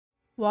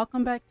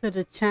welcome back to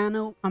the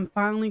channel. I'm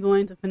finally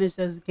going to finish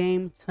this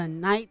game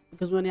tonight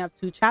because we only have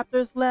 2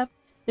 chapters left.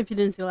 If you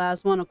didn't see the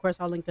last one, of course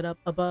I'll link it up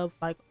above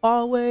like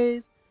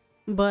always,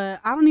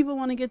 but I don't even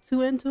want to get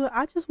too into it.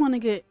 I just want to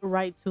get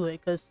right to it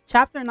because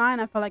chapter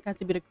 9 I feel like has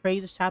to be the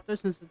craziest chapter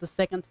since it's the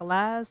second to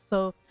last.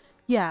 So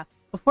yeah,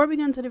 before we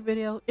get into the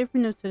video, if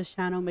you're new to the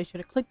channel, make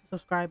sure to click the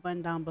subscribe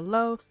button down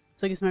below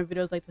so you get some more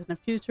videos like this in the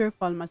future.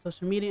 Follow my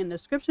social media in the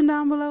description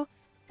down below,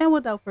 and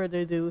without further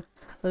ado,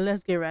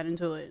 let's get right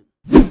into it.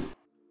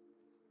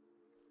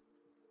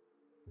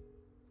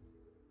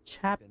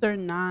 Chapter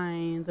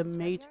 9, the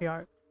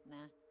Matriarch. Nah,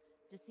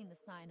 just seen the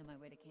sign on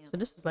my way to camp. So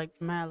this is like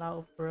mad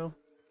loud for real.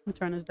 Let me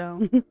turn this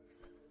down.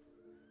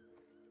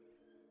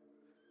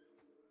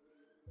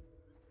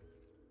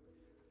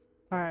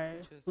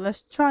 Alright,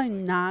 let's try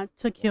not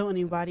to kill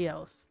anybody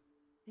else.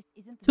 This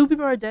isn't 2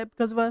 people are dead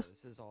because of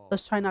us. All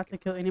Let's try not to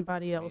kill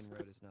anybody else. Main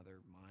road is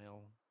another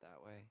mile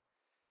that way.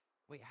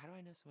 Wait, how do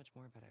I know so much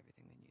more about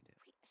everything than you do?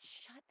 Wait,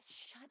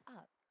 shut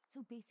up.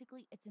 So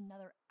basically, it's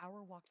another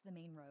hour walk to the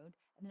main road,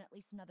 and then at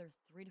least another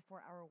 3 to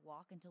 4 hour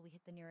walk until we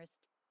hit the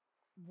nearest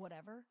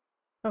whatever.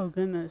 Oh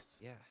goodness.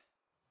 Yeah.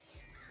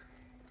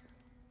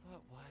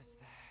 What was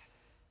that?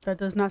 That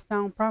does not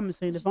sound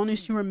promising. If only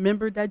she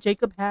remembered that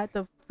Jacob had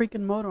the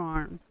freaking motor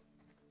arm.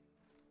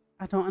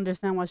 I don't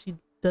understand why she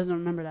doesn't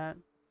remember that.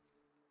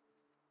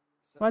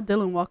 Why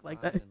Dylan walk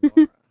like that? Laura,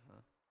 huh?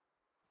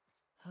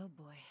 Oh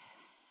boy.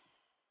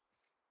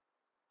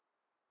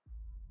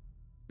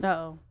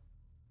 Uh-oh.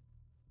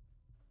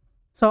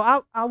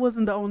 So I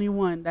wasn't the only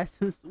one that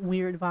sensed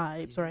weird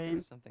vibes, There right?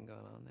 was something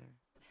going on there.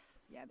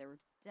 Yeah, there were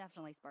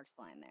definitely sparks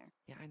flying there.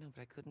 Yeah, I know,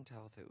 but I couldn't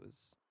tell if it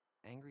was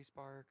angry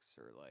sparks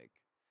or like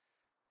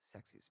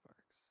sexy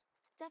sparks.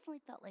 Definitely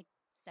felt like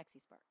sexy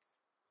sparks.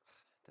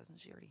 Doesn't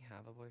she already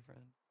have a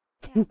boyfriend?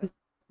 Yeah, but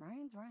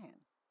Ryan's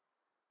Ryan.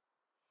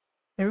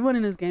 Everyone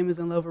in this game is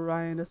in love with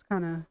Ryan. That's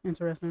kind of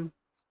interesting.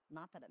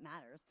 Not that it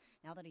matters,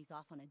 now that he's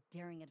off on a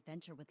daring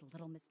adventure with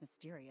Little Miss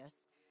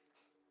Mysterious.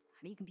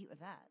 How do you compete with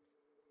that?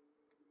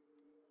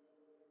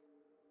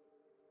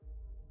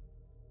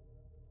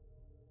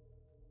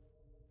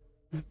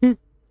 Kinda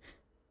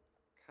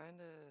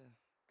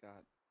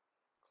got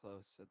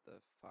close at the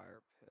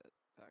fire pit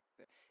back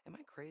there. Am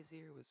I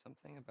crazy or was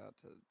something about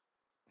to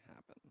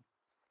happen?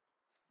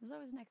 There's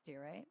always next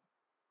year, right?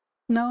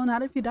 No,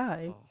 not if you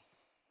die. Oh,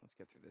 let's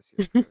get through this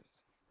year first.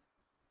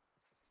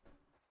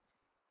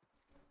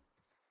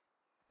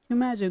 Can you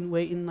imagine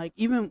waiting, like,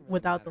 even Doesn't really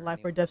without the matter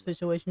life or anyway, death but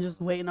situation,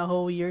 just waiting a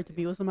whole year to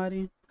be with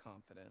somebody?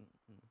 Confident,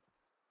 and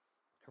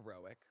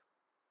heroic,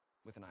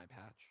 with an eye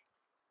patch.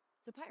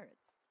 So pirates.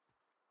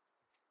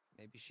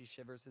 Maybe she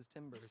shivers his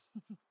timbers.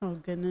 Oh,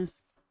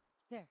 goodness.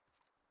 There.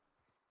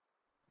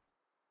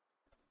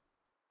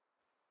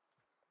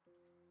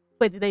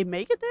 Wait, did they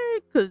make it there?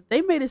 Because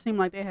they made it seem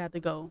like they had to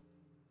go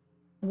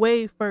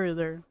way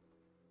further.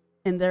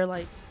 And they're,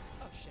 like,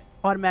 Oh shit.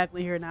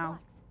 automatically here now.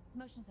 Relax. It's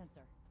motion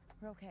sensor.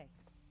 We're okay.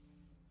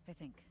 I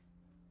think.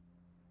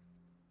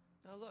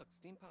 Oh look,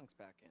 steampunk's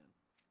back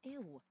in.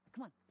 Ew.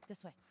 Come on,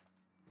 this way.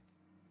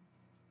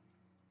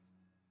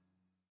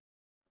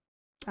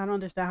 I don't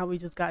understand how we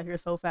just got here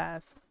so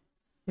fast.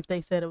 If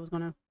they said it was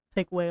going to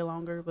take way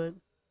longer, but...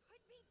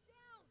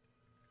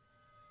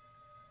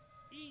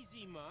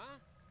 Easy, Ma.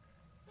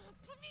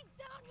 Put me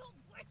down, you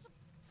witch!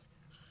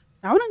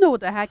 I want to know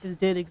what the hackers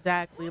did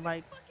exactly.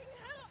 Like...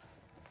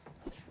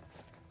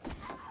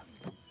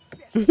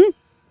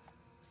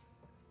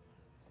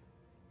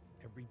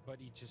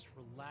 Everybody just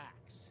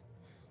relax.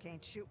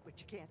 Can't shoot what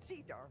you can't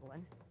see,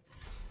 darling.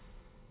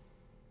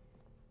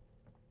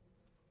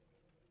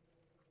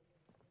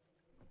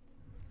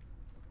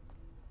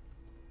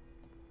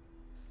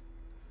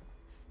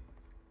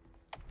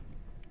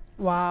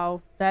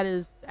 Wow, that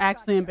is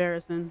actually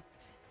embarrassing.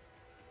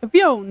 If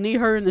you don't knee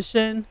her in the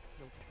shin,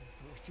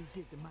 What you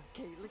did to my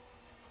Kaylee.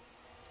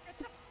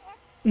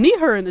 knee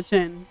her in the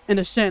chin. In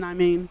the shin, I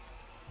mean.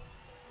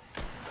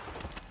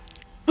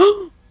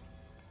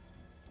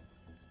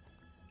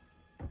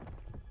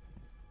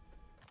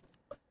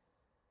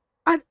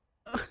 I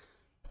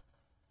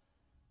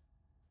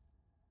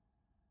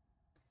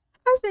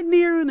said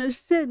knee her in the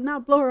shin,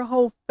 not blow her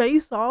whole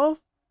face off.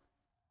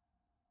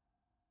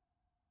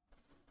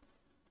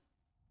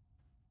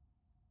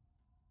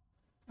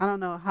 I don't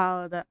know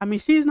how that. I mean,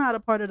 she's not a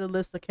part of the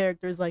list of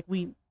characters like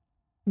we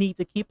need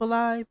to keep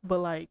alive, but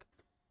like,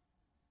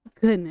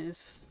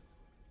 goodness,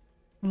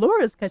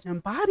 Laura's catching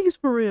bodies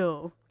for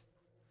real.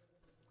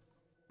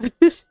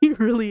 She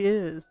really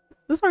is.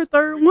 This is her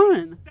third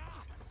one.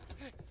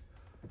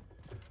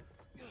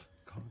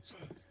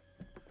 Constant.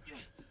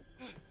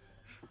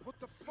 What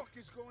the fuck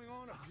is going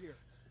on up here?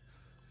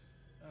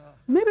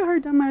 Maybe her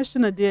dumbass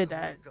shouldn't have did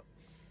that.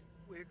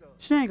 Wake up,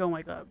 She ain't gonna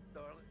wake up.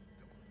 darling.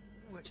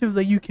 Wake She was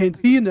like, "You can't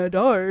see in the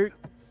dark,"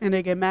 and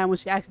they get mad when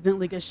she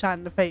accidentally gets shot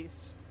in the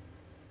face.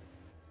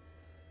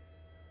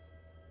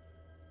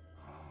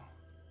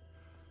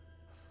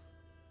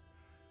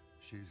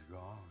 She's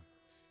gone.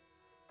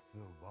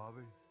 Little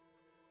Bobby.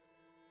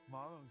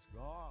 Marlon's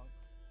gone.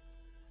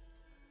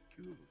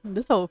 too.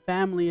 This whole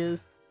family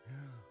is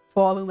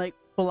falling like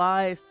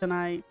flies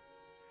tonight.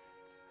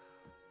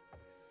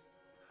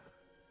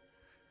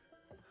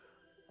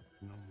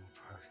 No more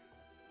party.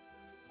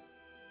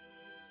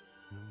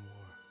 No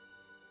more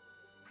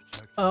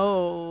protection.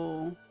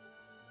 Oh,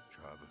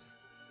 Travis.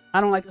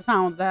 I don't like the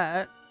sound of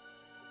that.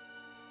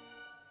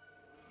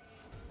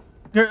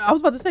 Girl, I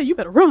was about to say, you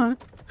better run.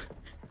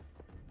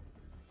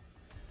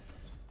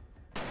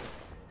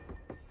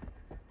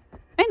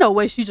 Ain't no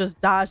way she just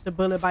dodged the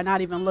bullet by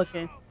not even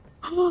looking.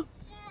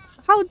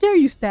 How dare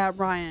you stab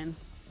Ryan?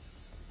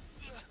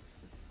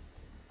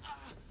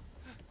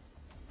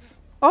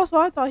 Also,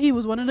 I thought he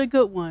was one of the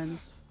good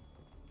ones.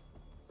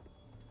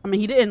 I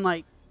mean, he didn't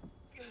like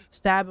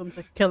stab him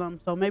to kill him,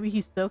 so maybe he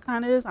still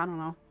kind of is. I don't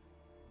know.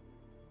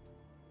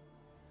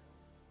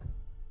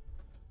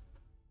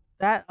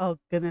 That, oh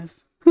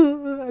goodness.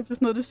 I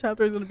just know this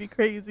chapter is gonna be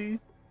crazy.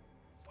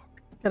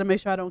 Gotta make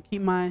sure I don't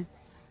keep my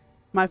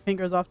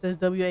fingers off this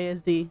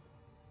WASD.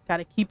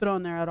 Gotta keep it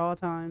on there at all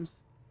times.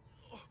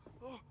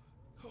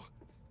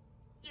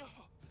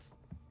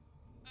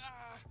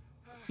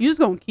 You just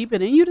gonna keep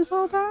it in you this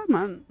whole time?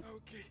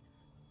 Okay.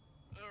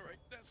 All right,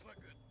 that's not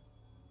good.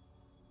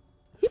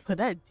 He put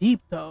that deep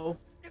though.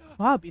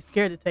 Well, I'd be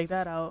scared to take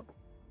that out.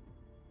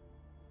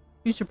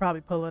 You should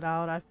probably pull it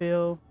out, I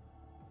feel.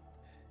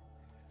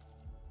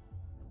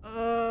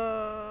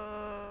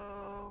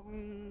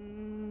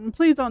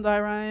 Please don't die,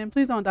 Ryan.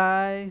 Please don't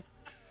die.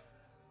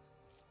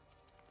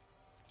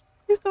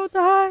 Please don't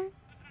die.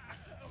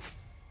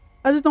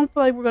 I just don't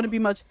feel like we're gonna be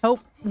much help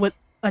with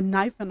a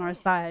knife in our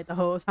side the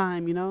whole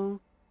time, you know?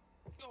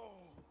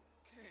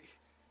 Okay.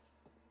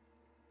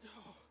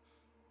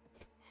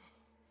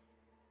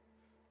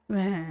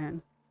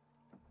 Man.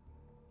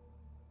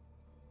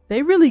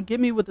 They really get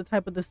me with the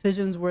type of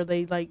decisions where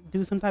they like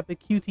do some type of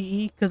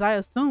QTE, because I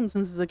assume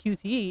since it's a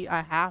QTE,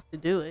 I have to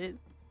do it.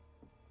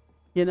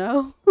 You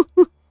know?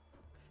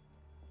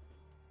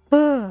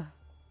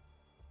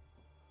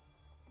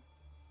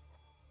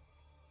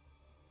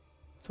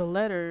 It's a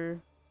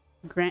letter.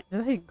 Did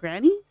I say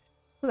Granny?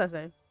 What did I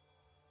say?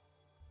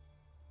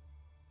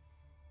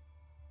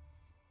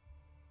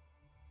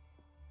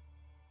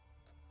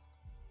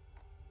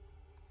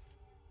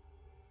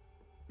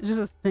 It's just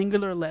a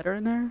singular letter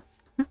in there.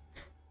 What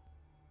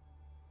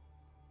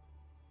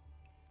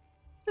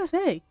did I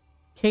say?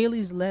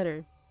 Kaylee's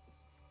letter.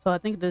 So I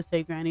think it does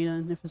say Granny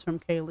then, if it's from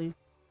Kaylee.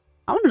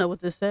 I want to know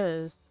what this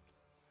says.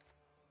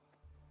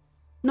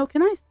 No,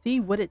 can I see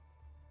what it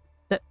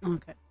said?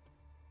 Okay.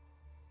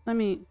 Let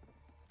me.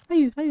 How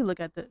you look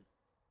at the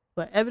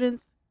what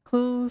evidence?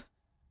 Clues?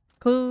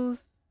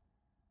 The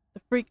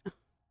freak.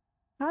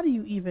 How do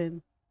you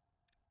even?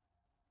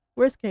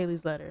 Where's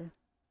Kaylee's letter?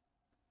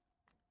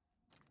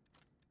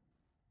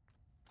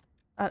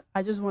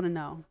 I just want to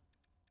know.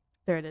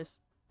 There it is.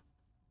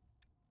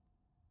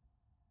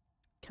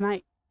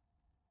 Can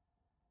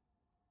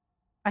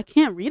I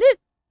can't read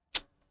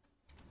it?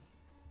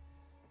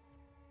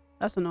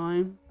 That's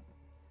annoying.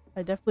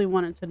 I definitely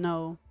wanted to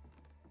know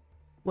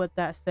what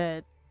that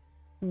said.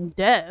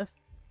 Death?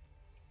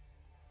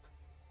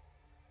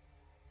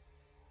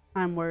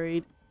 I'm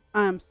worried.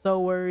 I'm so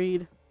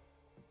worried.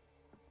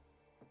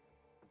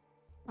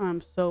 I'm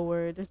so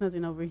worried. There's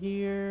nothing over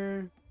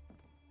here.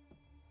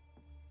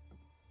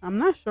 I'm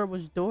not sure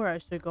which door I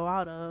should go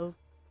out of.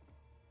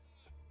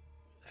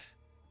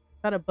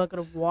 Is that a bucket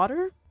of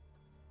water?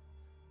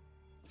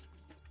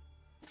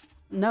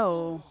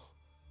 No.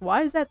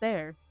 Why is that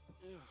there?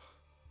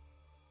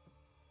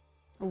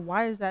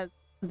 Why is that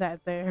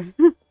there?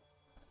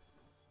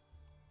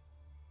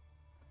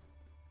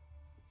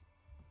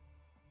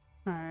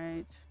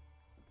 Alright.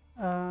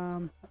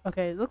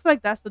 Okay, it looks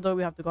like that's the door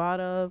we have to go out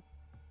of.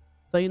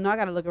 So, you know, I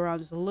gotta look around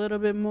just a little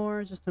bit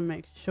more just to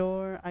make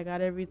sure I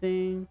got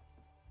everything.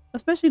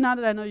 Especially now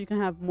that I know you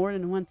can have more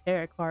than one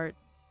tarot card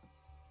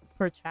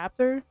per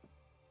chapter.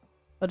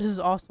 But this is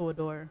also a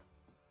door.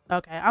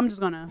 Okay, I'm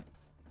just gonna...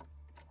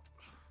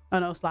 Oh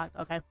no, it's locked.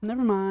 Okay,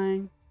 never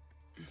mind.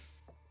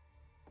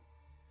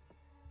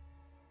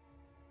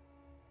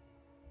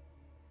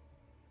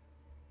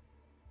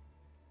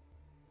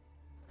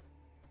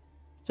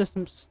 Just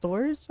some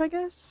storage, I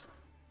guess?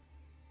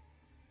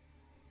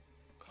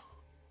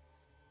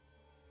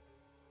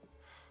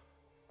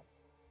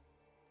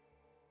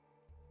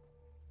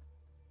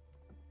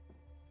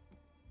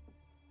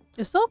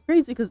 It's so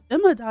crazy because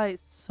Emma died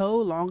so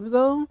long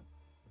ago.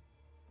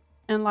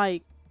 And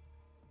like,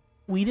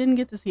 we didn't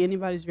get to see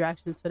anybody's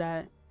reaction to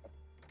that.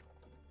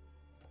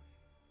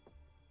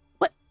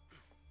 What?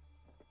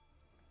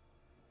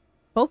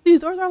 Both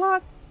these doors are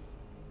locked?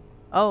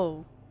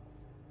 Oh.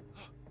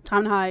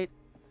 Time to hide.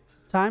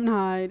 Time to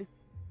hide.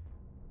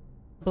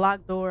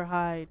 Block door,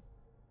 hide.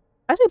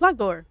 Actually, block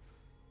door.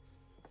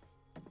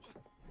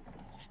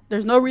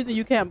 There's no reason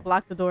you can't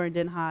block the door and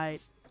then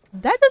hide.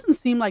 That doesn't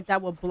seem like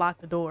that would block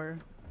the door.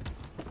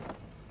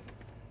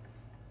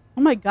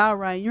 Oh my god,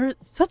 Ryan, you're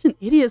such an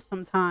idiot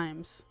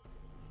sometimes.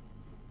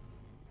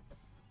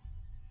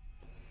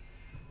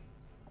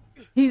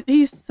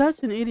 He's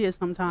such an idiot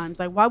sometimes.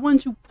 Like, why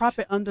wouldn't you prop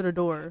it under the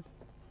door?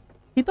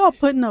 He thought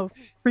putting a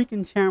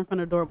freaking chair in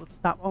front of the door would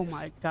stop. Oh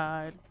my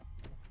god.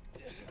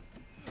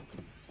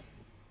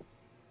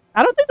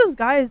 I don't think this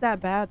guy is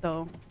that bad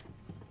though.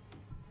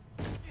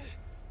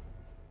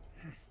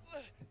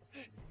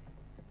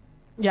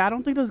 Yeah, I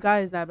don't think this guy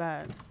is that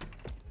bad.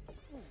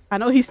 I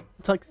know he's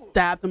like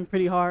stabbed him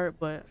pretty hard,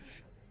 but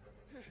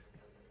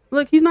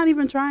look, he's not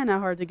even trying that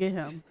hard to get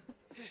him.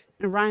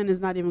 And Ryan is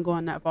not even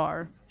going that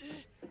far.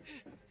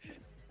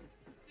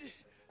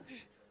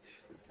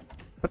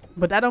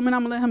 But that don't mean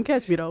I'm gonna let him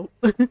catch me though.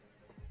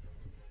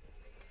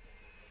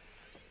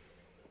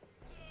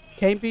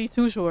 Can't be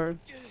too sure.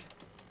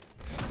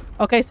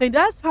 Okay, so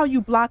that's how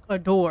you block a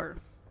door,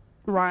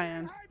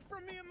 Ryan. Hide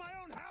from me in my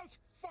own house,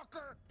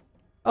 fucker.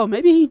 Oh,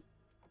 maybe he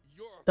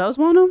You're does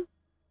want him?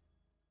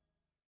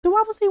 Then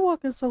why was he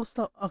walking so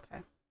slow?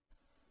 Okay.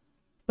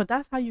 But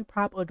that's how you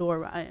prop a door,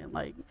 Ryan.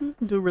 Like,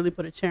 do really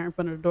put a chair in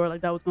front of the door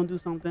like that was gonna do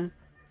something.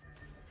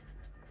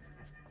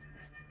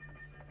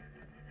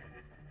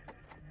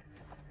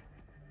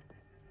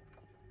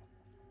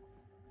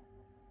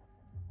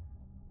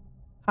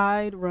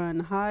 Hide, run,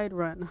 hide,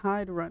 run,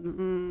 hide, run.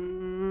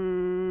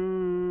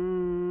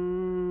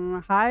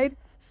 Hide?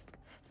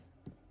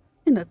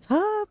 In the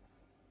tub?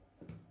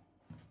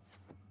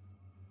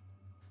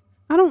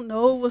 I don't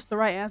know what's the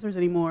right answers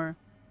anymore.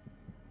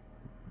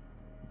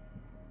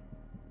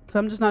 Cause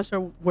I'm just not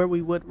sure where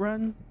we would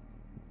run.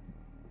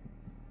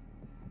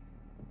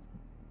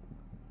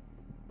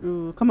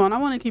 Ooh, come on, I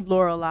want to keep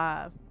Laura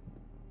alive.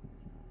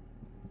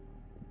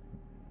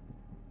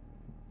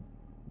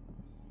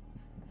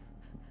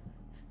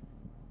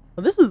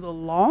 Oh, this is a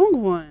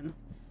long one.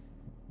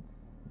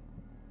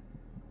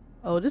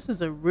 Oh, this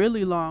is a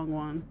really long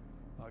one.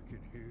 I can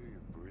hear you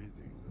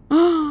breathing.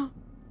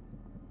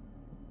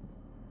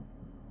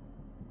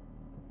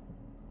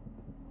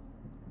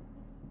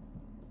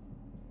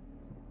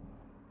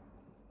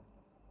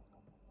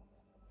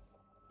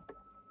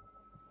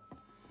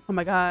 Oh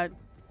my god.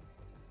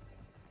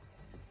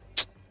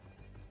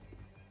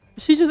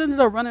 She just ended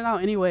up running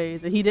out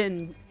anyways, and he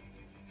didn't.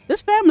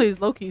 This family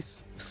is low-key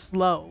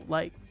slow.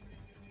 Like,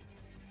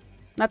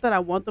 not that I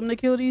want them to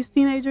kill these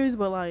teenagers,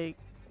 but like,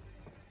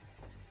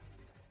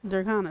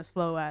 they're kind of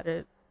slow at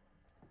it.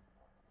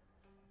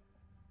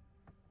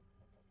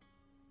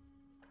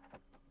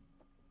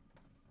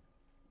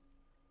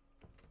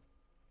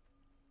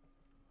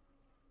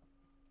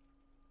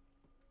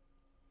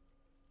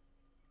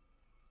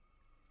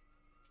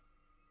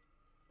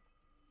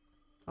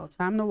 Oh,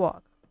 time to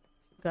walk.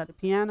 Got a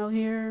piano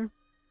here.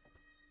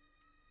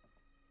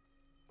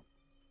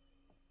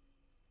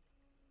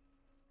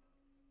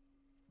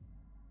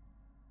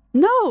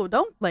 No,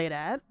 don't play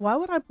that. Why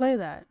would I play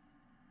that?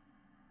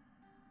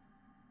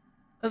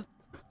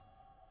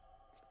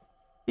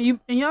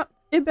 Y'all,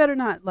 it better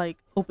not like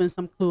open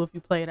some clue if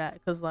you play that,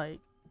 cause like,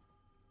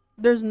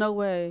 there's no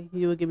way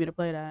you would get me to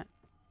play that.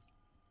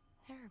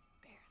 There are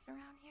bears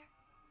around here?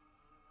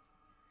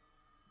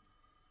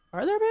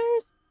 Are there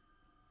bears?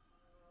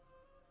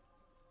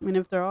 I mean,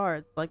 if there are,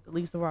 it's like the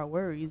least of our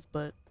worries.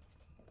 But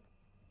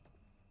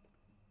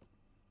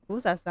what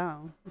was that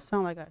sound? It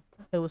sounded like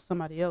it was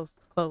somebody else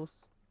close.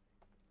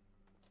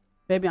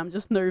 Maybe I'm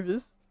just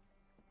nervous.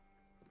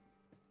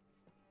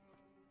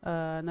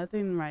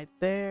 Nothing right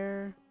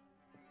there.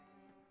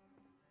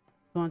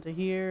 Going to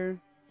here.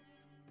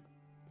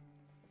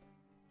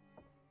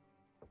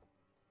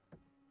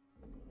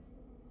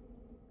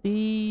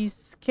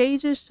 These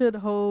cages should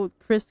hold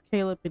Chris,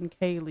 Caleb, and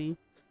Kaylee.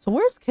 So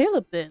where's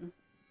Caleb then?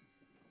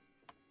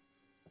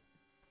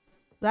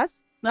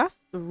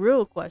 That's the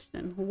real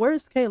question.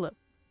 Where's Caleb?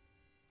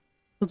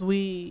 Because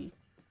we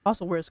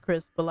also, where's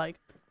Chris? But like,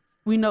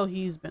 we know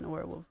he's been a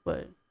werewolf,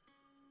 but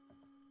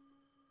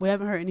we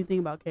haven't heard anything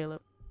about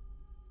Caleb.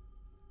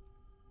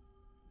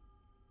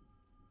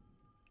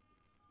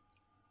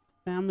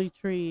 Family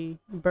tree,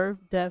 birth,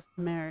 death,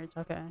 marriage.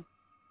 Okay.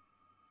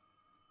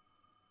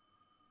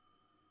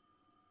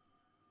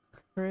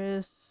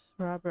 Chris,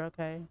 Robert.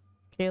 Okay.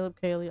 Caleb,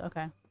 Kaylee.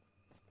 Okay.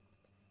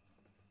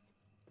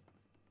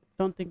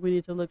 Don't think we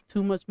need to look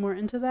too much more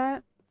into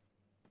that.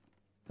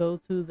 Go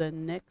to the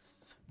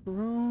next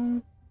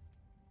room.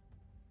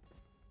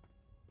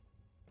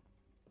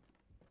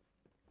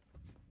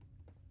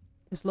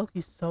 This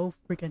Loki's so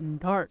freaking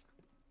dark.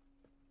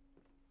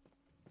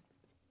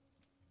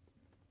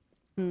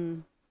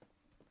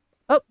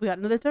 Oh, we got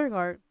another tarot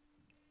card.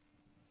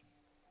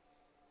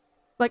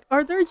 Like,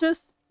 are there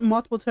just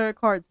multiple tarot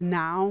cards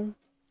now?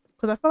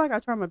 Because I feel like I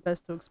try my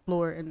best to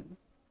explore, and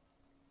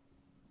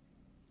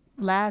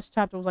last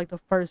chapter was like the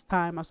first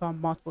time I saw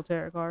multiple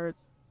tarot cards.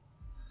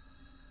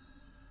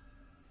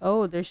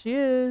 Oh, there she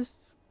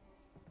is.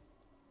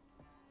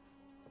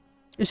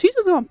 Is she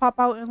just gonna pop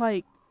out and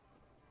like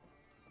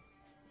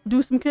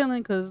do some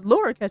killing? Because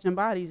Laura catching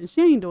bodies and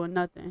she ain't doing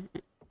nothing.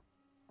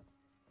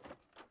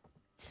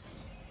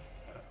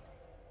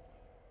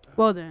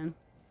 Well then.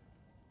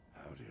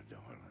 Howdy,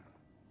 darling.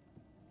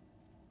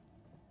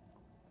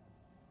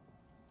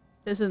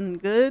 This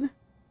isn't good.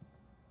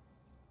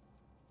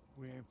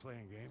 ain't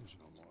playing games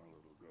no more,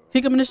 little girl.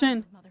 Kick him in the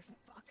shin.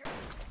 Motherfucker.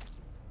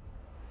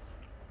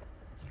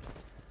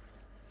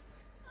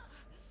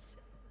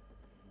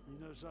 You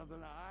know something?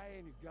 I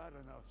ain't got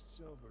enough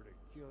silver to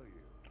kill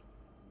you,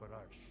 but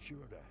I sure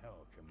to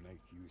hell can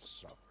make you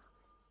suffer.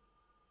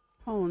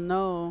 Oh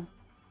no.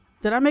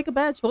 Did I make a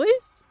bad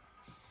choice?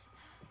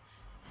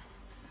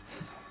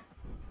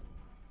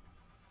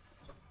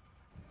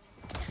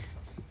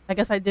 I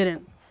guess I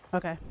didn't.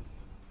 Okay.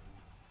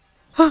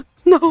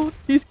 No,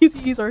 these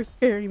QTEs are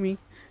scaring me.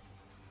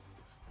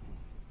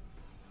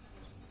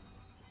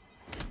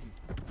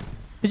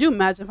 Could you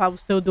imagine if I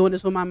was still doing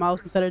this with my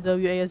mouse instead of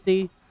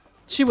WASD?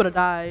 She would have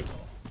died.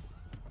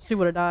 She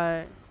would have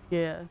died.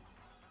 Yeah.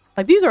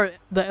 Like, these are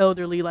the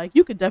elderly. Like,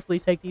 you could definitely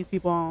take these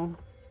people on.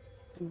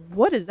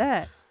 What is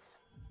that?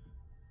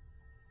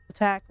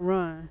 Attack,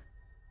 run.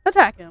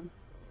 Attack him.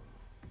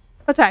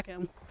 Attack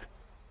him.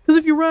 Because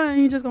if you run,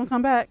 he's just going to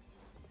come back.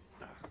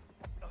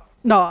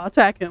 No,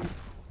 attack him.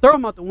 Throw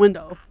him out the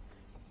window.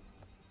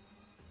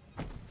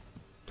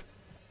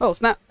 Oh,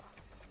 snap.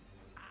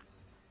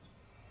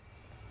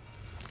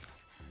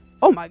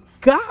 Oh my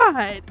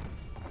God.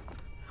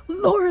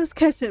 Laura's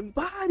catching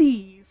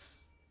bodies.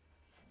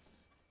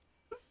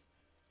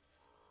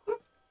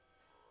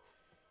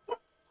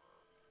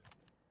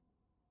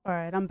 All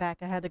right, I'm back.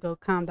 I had to go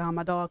calm down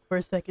my dog for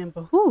a second,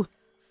 but whew.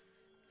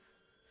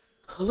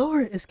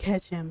 Laura is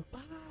catching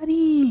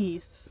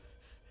bodies.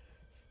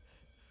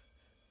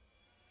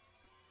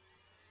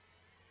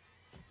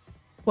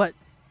 What?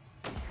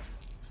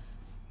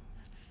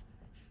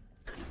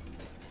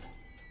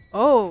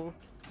 Oh.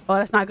 Oh,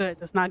 that's not good.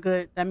 That's not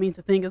good. That means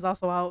the thing is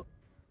also out.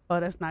 Oh,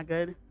 that's not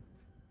good.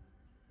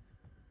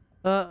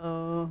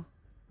 Uh-oh.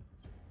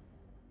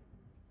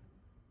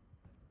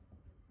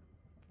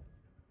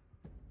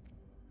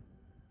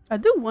 I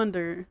do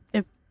wonder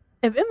if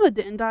Emma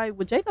didn't die,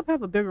 would Jacob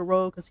have a bigger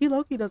role? Because he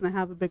low-key doesn't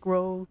have a big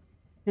role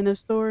in this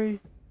story.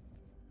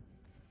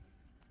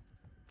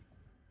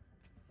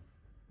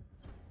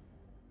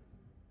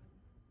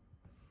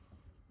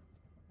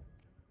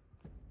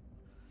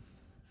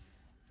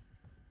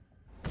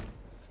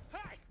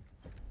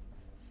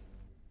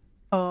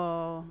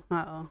 Oh,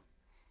 uh-oh.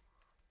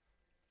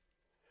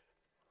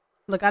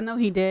 Look, I know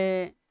he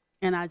dead,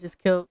 and I just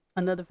killed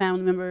another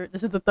family member.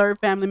 This is the third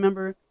family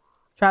member.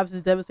 Travis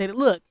is devastated.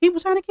 Look, he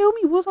was trying to kill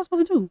me. What was I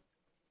supposed to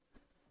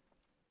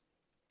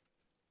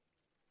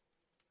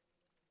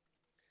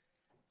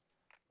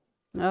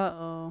do?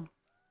 Uh-oh.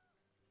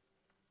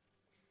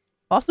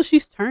 Also,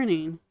 she's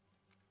turning.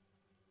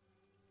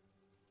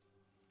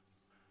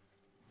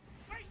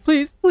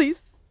 Please,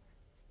 please.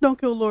 Don't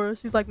kill Laura.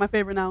 She's like my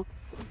favorite now.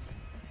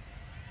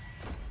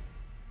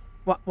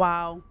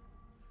 Wow.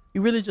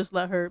 You really just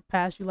let her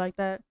pass you like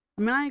that?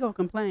 I mean, I ain't gonna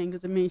complain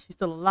because it means she's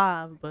still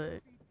alive,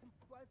 but...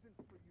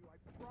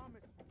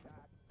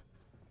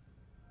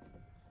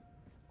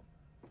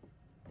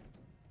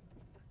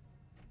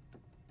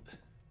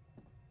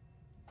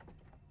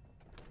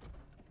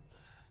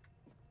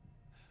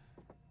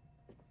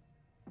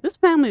 This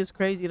family is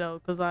crazy though,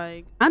 because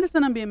like, I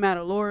understand I'm being mad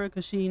at Laura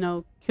because she,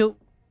 killed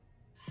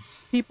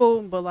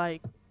people, but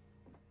like,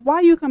 why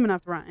are you coming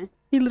after Ryan?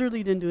 He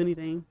literally didn't do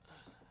anything.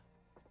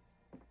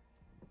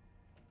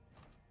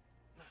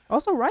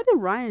 Also, why did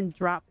Ryan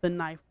drop the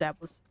knife that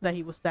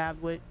he was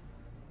stabbed with?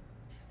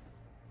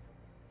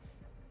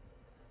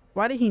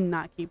 Why did he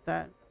not keep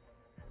that?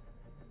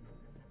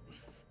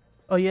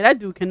 Oh yeah, that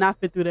dude cannot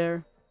fit through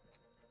there.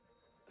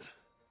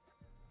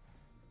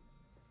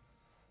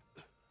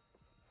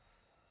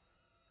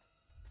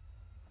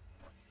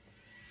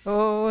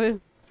 Oh,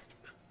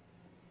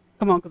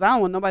 come on, because I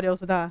don't want nobody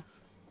else to die.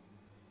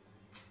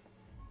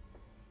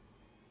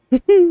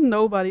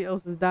 Nobody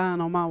else is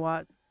dying on my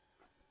watch.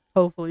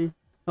 Hopefully.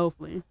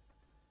 Hopefully.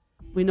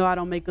 We know I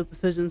don't make good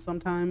decisions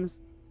sometimes.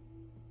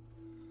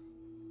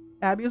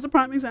 Abby is a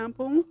prime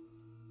example.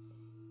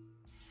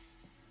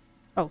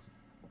 Oh.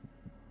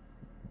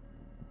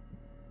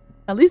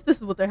 At least this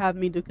is what they're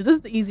having me do, because this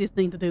is the easiest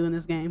thing to do in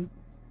this game.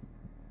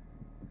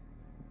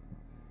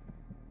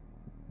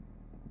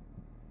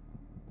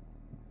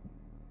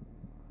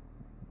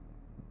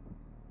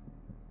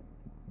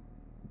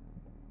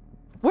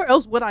 Where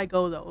else would I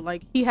go though?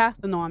 Like, he has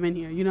to know I'm in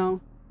here, you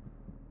know?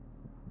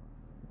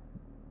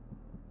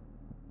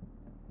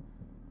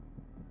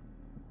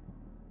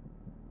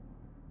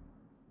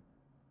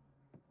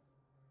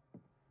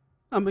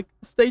 I'm gonna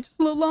stay just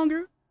a little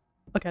longer.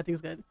 Okay, I think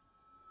it's good.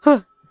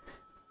 Huh.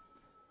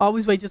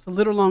 Always wait just a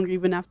little longer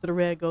even after the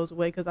red goes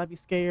away because I'd be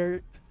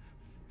scared.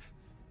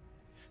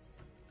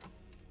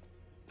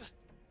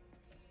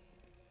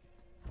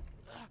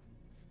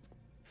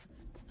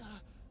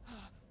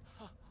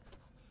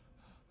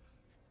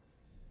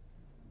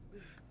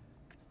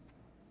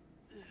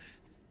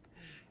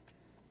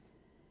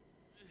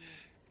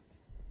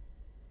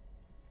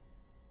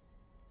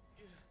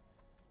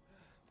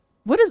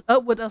 What is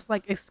up with us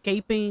like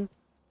escaping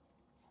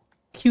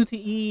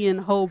QTE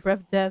and whole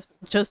breath deaths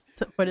just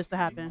for this to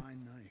happen? My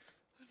knife.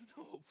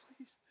 No,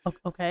 please.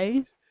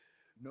 Okay.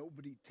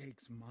 Nobody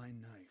takes my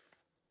knife.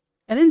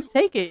 I didn't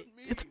take it.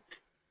 It's,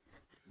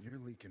 You're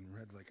leaking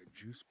red like a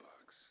juice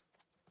box.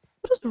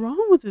 what is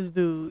wrong with this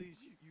dude? Please,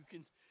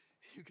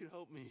 you can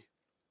help me.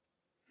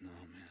 No,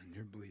 man,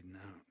 you're bleeding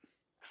out.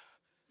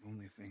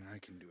 Only thing I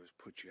can do is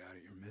put you out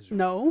of your misery.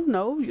 No,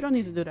 no, you don't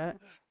need to do that.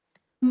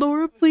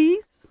 Laura,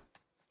 please.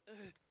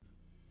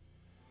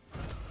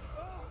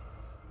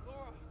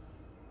 Laura,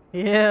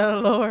 Yeah,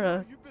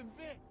 Laura. you've been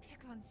bit. Pick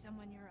on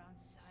someone your own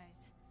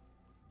size.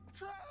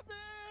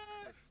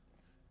 Travis!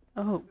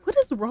 Oh, what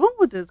is wrong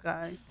with this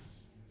guy?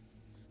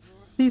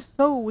 He's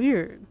so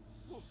weird.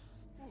 Oh,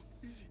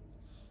 easy.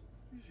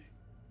 Easy.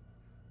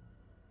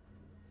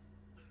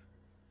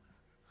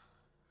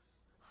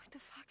 What the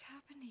fuck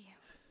happened to you?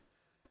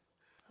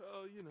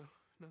 Oh, you know,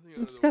 nothing out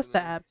of Just the got the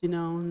ordinary. app, you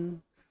know.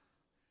 And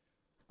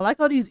I like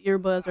how these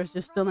earbuds are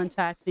just still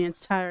intact the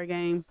entire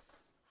game.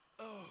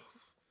 Oh,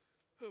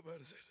 how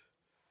bad is it?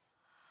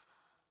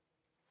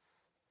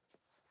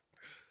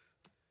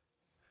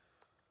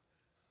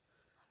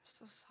 I'm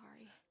so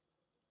sorry.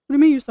 What do you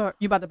mean you saw?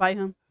 You about to bite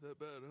him? That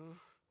bad, huh?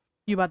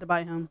 You about to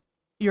bite him?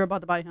 You're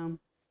about to bite him.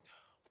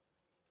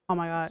 Oh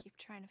my I god. keep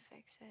trying to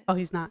fix it. Oh,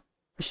 he's not.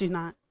 Or she's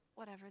not.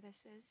 Whatever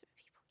this is,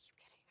 people keep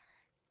getting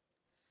hurt.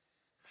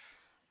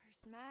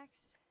 First,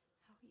 Max,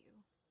 how you?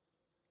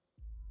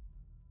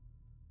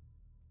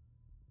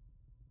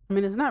 I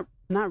mean, it's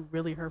not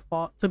really her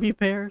fault, to be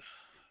fair.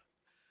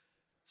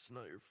 It's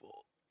not your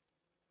fault.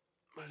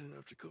 I didn't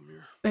have to come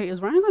here. Hey,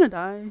 is Ryan gonna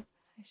die?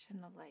 I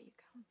shouldn't have let you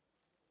come.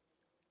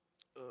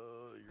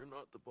 You're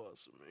not the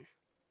boss of me.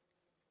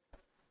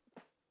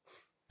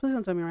 Please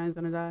don't tell me Ryan's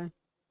gonna die.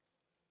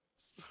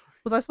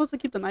 Was I supposed to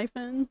keep the knife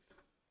in?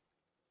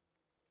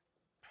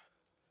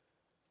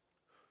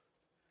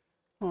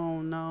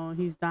 Oh no,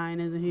 he's dying,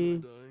 isn't I'm he?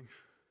 dying.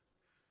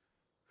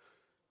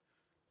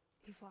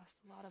 You've lost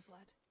a lot of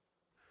blood.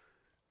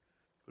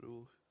 But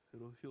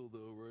it'll heal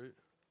though, right?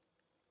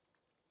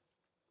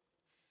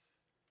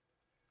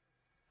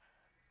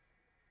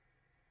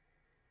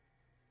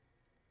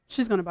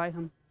 She's gonna bite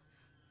him.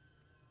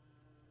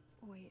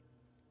 Wait,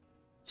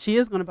 She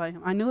is gonna bite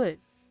him. I knew it.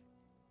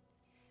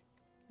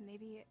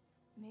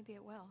 maybe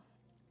it will.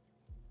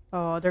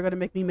 Oh, they're gonna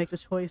make me make the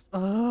choice.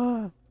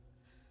 Ugh.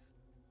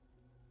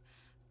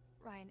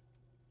 Ryan.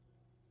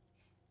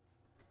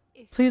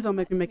 If Please you don't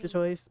make me let make the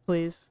choice,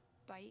 please.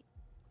 Bite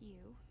you.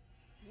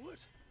 What?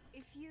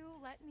 If you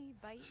let me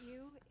bite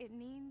you, it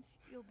means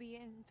you'll be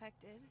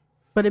infected.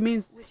 But it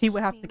means he Which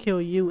would have to kill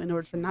means- you in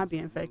order to not be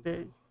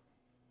infected.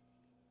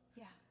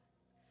 Yeah.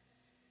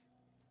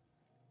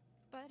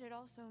 But it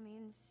also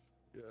means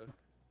Yeah,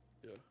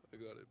 I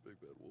got it, Big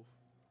Bad Wolf.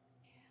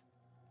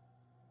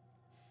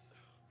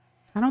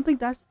 I don't think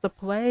that's the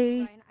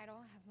play. Ryan, I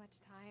don't have much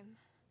time.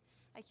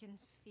 I can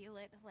feel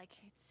it like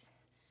it's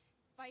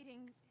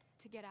fighting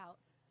to get out.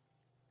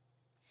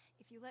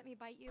 If you let me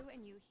bite you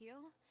and you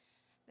heal,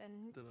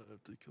 then Then I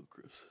have to kill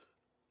Chris.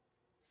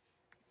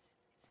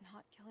 it's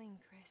not killing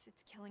Chris,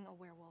 it's killing a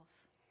werewolf.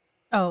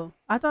 Oh,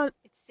 I thought.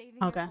 It's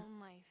saving Okay. your own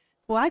life.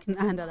 Well, I can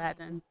handle that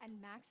mine, then. And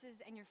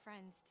Max's and your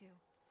friends too.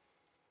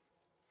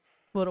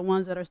 Well, the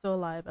ones that are still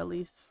alive, at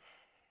least.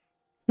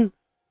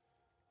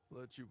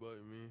 Let you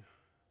bite me.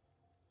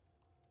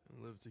 And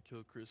live to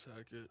kill Chris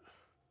Hackett.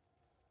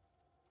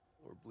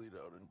 Or bleed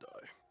out and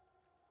die.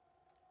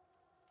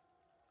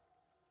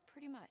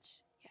 Pretty much,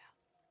 yeah.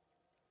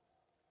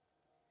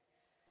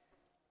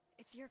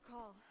 It's your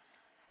call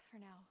for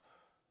now.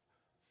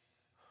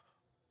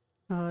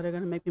 Oh, they're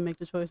gonna make me make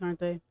the choice, aren't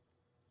they?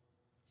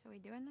 So we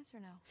doing this or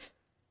no?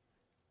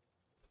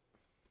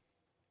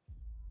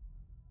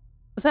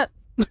 What's that?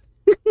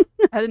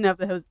 I didn't have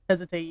to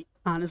hesitate,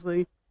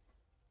 honestly.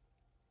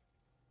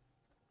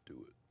 Do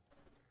it.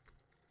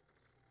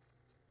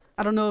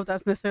 I don't know if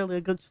that's necessarily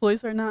a good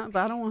choice or not,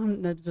 but I don't want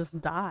him to just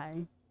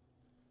die.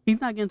 He's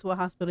not getting to a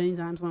hospital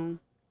anytime soon.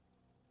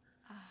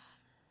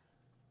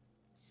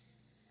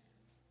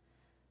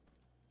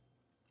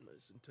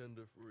 Nice and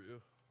tender for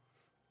you.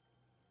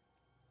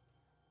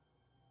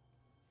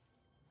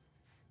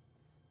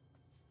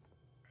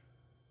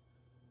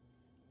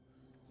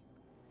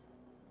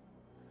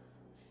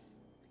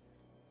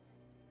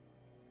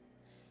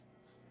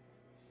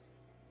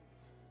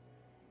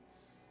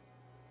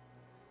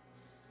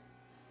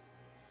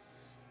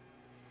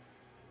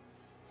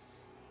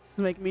 It's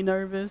making me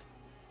nervous.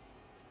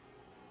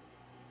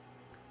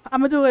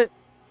 I'm gonna do it.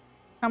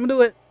 I'm gonna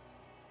do it.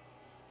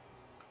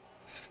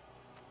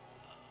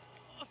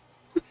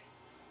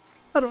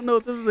 I don't know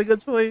if this is a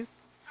good choice.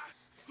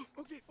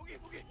 Okay.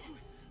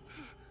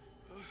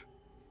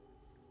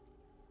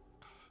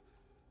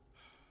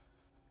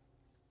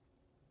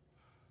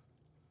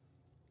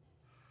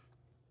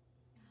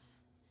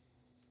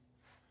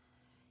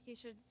 You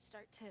should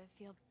start to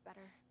feel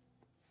better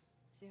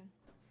soon,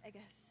 I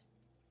guess.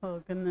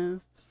 Oh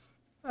goodness.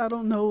 I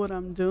don't know what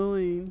I'm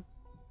doing.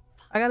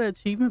 I got an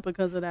achievement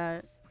because of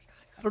that.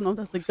 I don't know if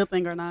that's a good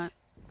thing or not.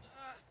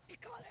 You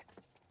got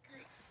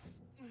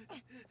it.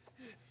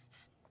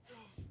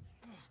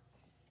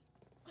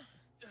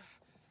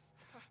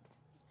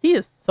 He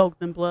is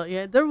soaked in blood.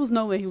 Yeah, there was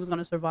no way he was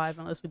gonna survive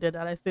unless we did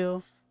that, I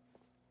feel.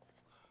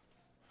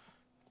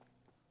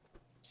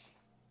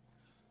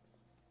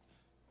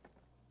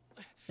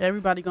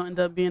 Everybody gonna end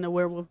up being a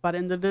werewolf by the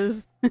end of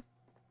this.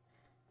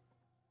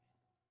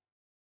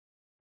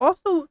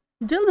 Also,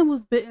 Dylan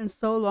was bitten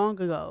so long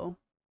ago,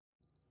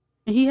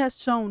 and he has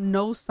shown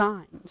no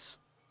signs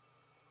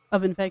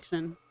of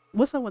infection.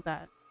 What's up with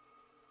that?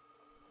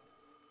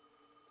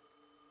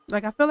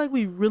 Like, I feel like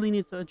we really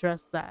need to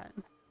address that.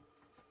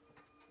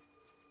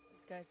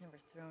 These guys never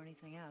throw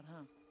anything out,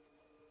 huh?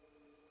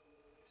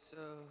 So,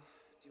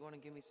 do you want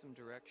to give me some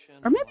direction?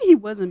 Or maybe he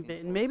wasn't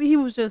bitten. Maybe he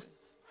was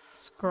just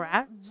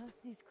scratched. Most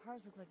of these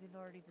cars look like they've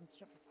already been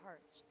stripped for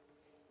parts. Just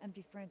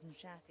empty frames and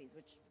chassis,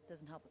 which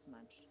doesn't help us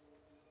much.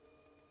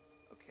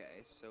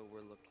 Okay, so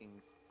we're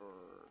looking for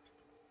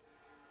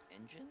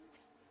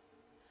engines?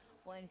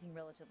 Well, anything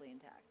relatively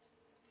intact.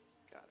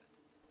 Got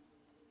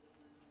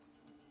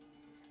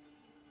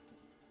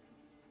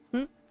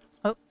it.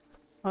 Oh,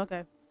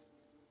 okay.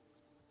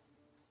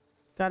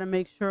 Gotta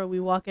make sure we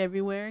walk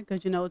everywhere,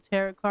 because, you know,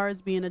 tarot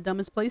cards be in the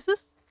dumbest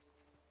places.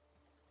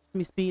 Let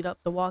me speed up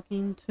the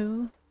walking,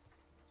 too.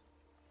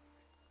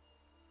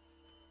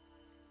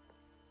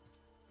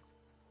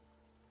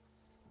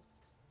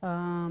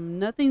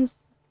 Nothing's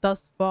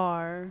thus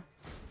far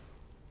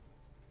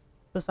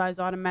besides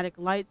automatic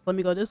lights. Let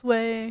me go this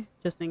way,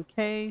 just in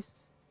case.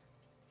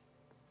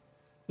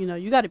 You know,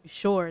 you gotta be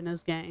sure in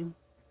this game.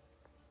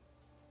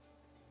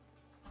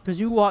 Because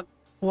you walk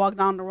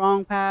down the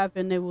wrong path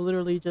and they will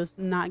literally just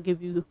not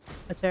give you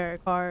a tarot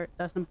card.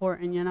 That's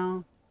important, you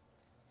know.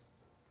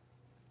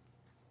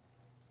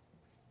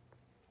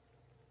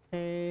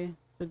 Okay,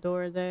 the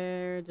door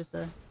there, just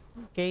a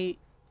gate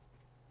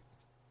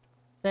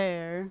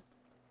there.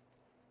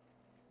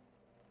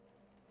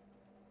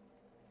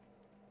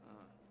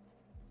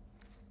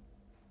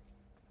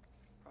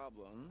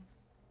 Problem.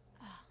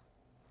 Ah,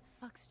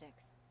 fuck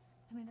sticks.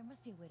 I mean, there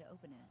must be a way to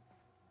open it.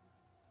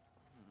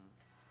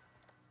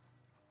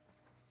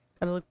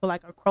 Gotta look for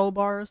like a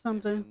crowbar or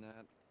something. In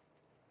that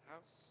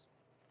house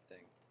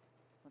thing.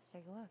 Let's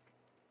take a look.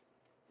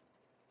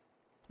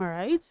 All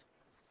right.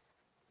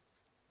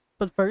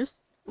 But first,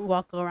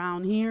 walk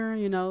around here,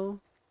 you know.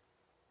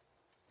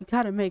 You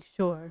gotta make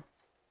sure.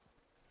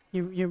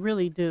 You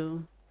really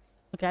do.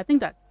 Okay, I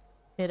think that's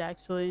it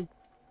actually.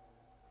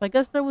 I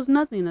guess there was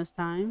nothing this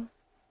time.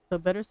 So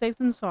better safe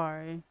than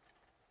sorry.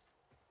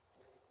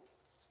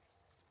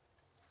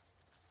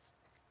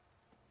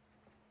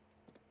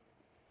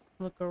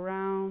 Look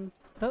around.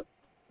 Oh.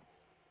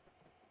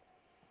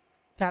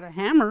 Got a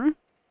hammer.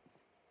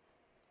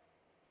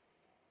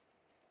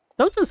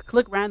 Don't just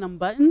click random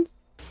buttons.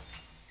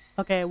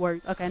 Okay, it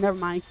worked. Okay, never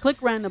mind.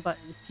 Click random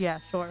buttons. Yeah,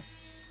 sure. Are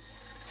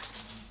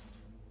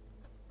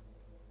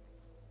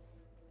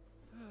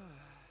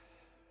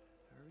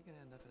we gonna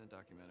end up in a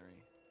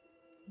documentary?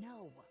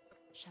 No.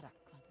 Shut up.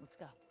 Come on, let's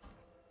go.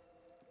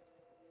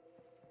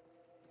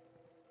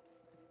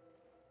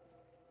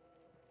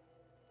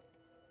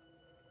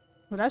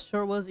 Well, that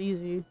sure was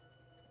easy.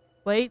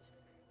 Wait.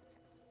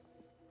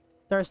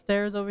 There are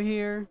stairs over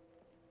here.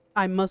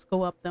 I must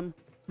go up them.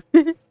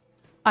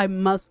 I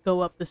must go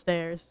up the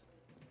stairs.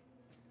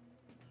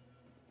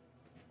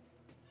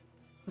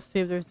 Let's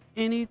see if there's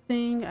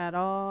anything at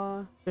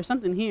all. There's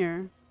something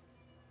here.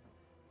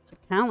 It's a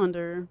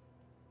calendar.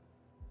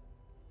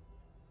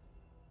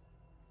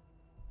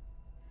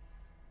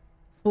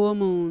 Full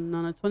moon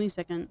on the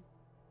 22nd.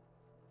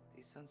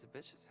 These sons of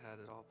bitches had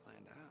it all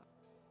planned out.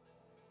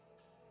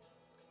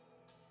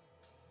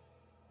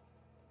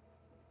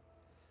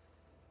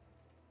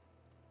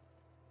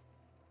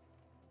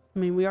 I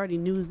mean, we already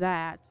knew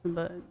that,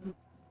 but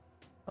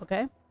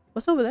okay.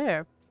 What's over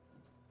there?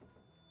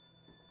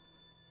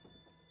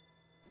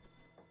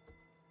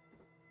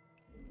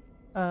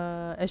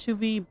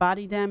 SUV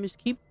body damage.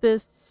 Keep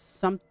this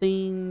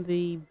something.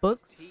 The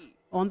books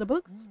on the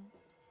books.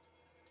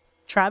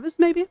 Travis,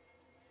 maybe.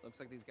 Looks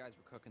like these guys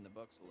were cooking the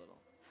books a little.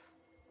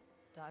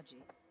 Dodgy.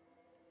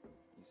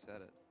 You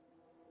said it.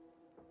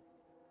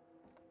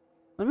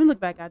 Let me look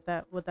back at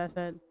that. What that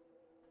said.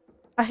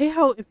 I hate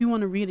how if you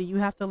want to read it, you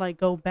have to like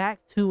go back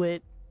to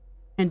it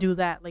and do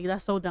that. Like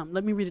that's so dumb.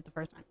 Let me read it the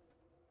first time.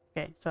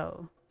 Okay,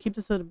 so keep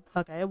this to the.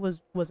 Okay, it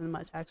wasn't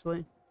much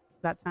actually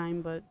that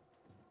time, but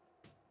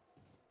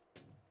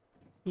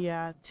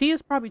yeah, T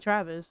is probably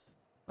Travis.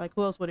 Like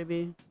who else would it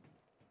be?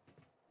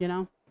 You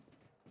know.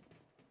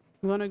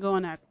 We want to go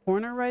in that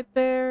corner right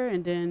there,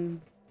 and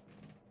then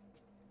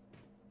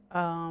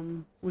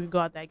we go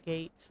out that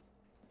gate.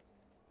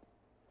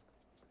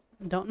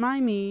 Don't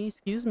mind me.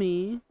 Excuse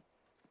me.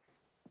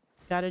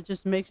 Gotta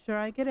just make sure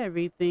I get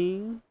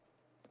everything.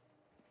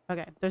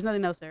 Okay, there's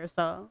nothing else there,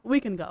 so we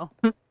can go.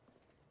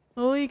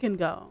 We can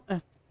go.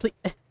 Please,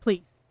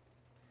 please.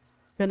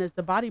 Goodness,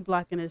 the body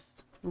blocking is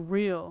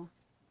real.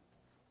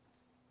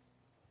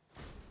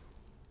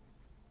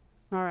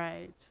 All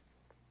right.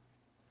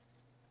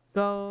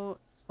 Go.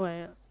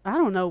 Wait, I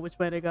don't know which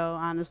way to go,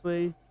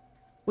 honestly.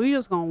 We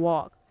just gonna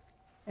walk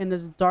in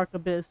this dark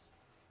abyss.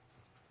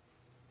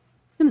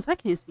 Goodness, I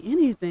can't see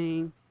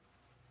anything.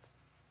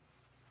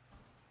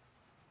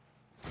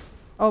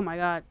 Oh my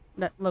god,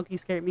 that Loki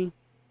scared me.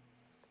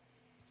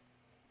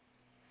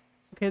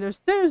 Okay, there's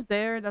stairs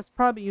there. That's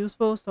probably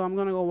useful, so I'm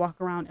gonna go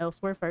walk around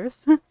elsewhere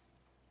first.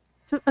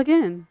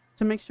 Again,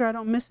 to make sure I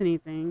don't miss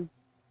anything.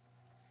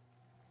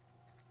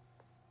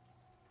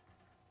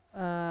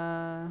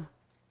 Just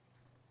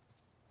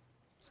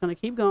gonna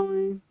keep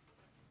going.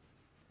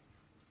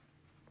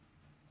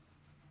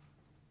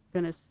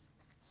 Goodness,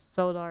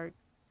 so dark.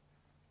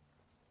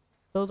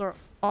 Those are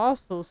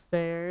also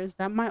stairs.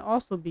 That might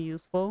also be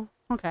useful.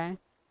 Okay.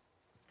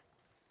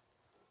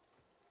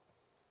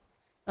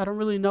 I don't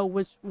really know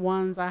which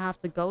ones I have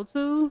to go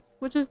to,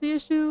 which is the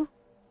issue.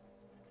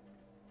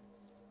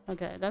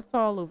 Okay, that's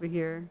all over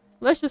here.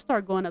 Let's just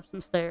start going up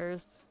some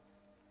stairs.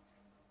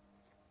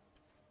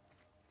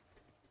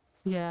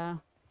 Yeah.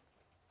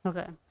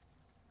 Okay.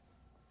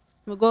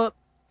 We'll go up.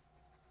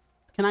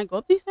 Can I go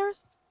up these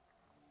stairs?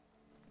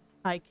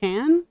 I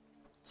can.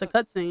 It's a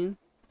cutscene.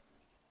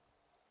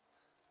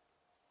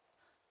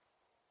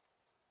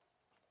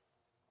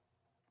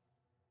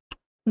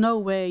 No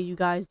way you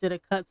guys did a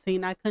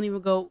cutscene. I couldn't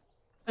even go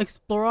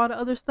explore all the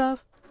other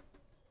stuff.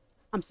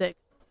 I'm sick.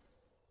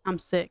 I'm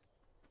sick.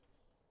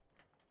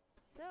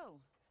 So,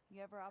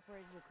 you ever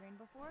operated a crane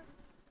before?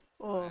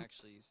 Oh. I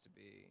actually used to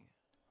be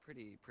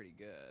pretty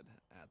good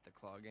at the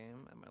claw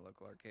game at my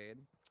local arcade.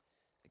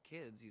 The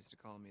kids used to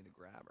call me the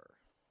grabber.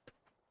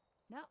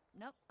 Nope.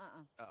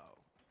 Oh,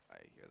 I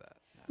hear that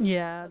now.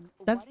 Yeah, Look,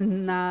 why that's don't you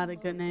sit not down a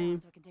and good lower it down name.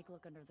 so I can take a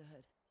look under the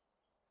hood.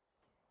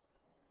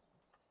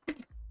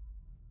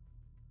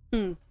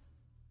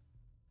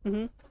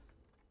 Mm-hmm.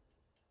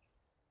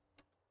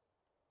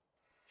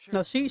 Sure.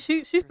 No, she's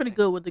Sure pretty thing.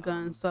 good with the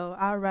gun, so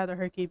I'd rather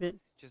her keep it.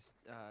 Just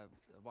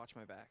watch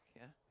my back,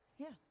 yeah?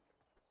 Yeah.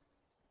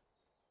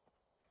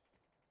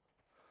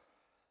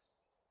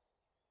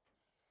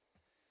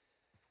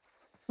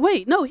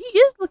 Wait, no, he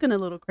is looking a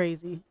little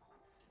crazy.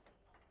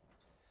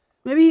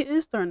 Maybe he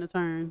is starting to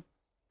turn.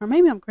 Or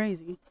maybe I'm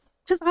crazy.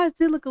 His eyes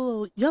did look a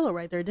little yellow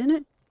right there, didn't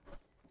it?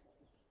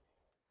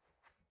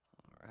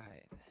 All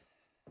right.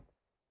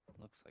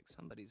 Looks like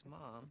somebody's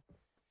mom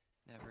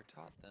never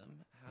taught them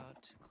how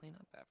to clean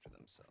up after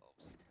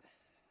themselves.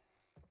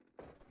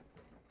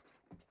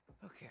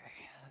 Okay,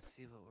 let's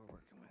see what we're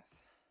working with.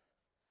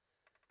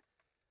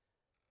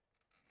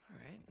 All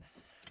right,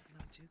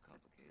 not too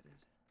complicated.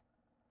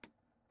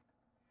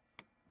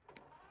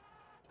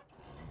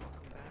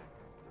 Welcome back,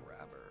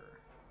 grabber.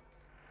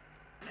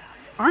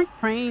 Aren't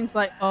cranes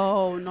like,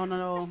 oh, no. What the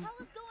hell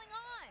is going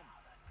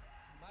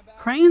on?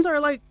 Cranes are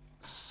like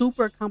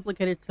super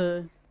complicated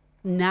to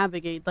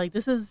navigate. Like,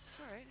 this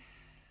is All right.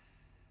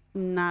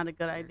 not a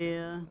good There goes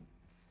idea. nothing.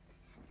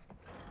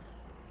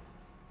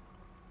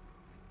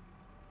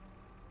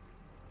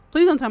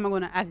 Please don't tell me I'm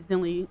going to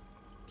accidentally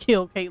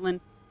kill Caitlin.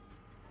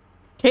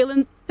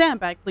 Caitlin, stand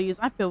back, please.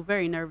 I feel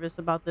very nervous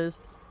about this.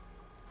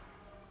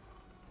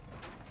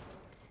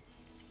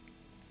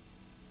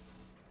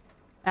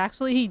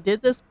 Actually, he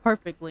did this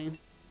perfectly.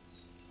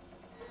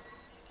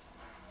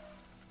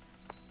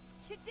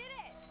 You did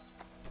it!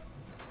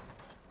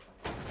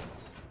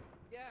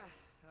 Yeah,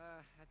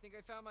 I think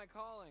I found my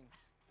calling.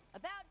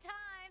 About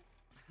time!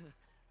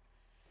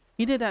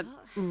 He did that Well,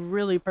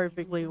 really maybe we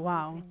perfectly. can see if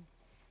Wow. we can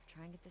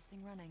try and get this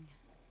thing running.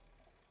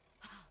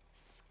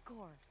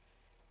 Score.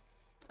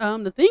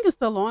 The thing is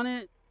still on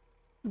it.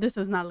 This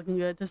is not looking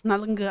good. This is not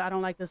looking good. I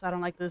don't like this. I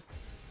don't like this.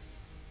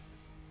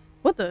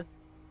 What the?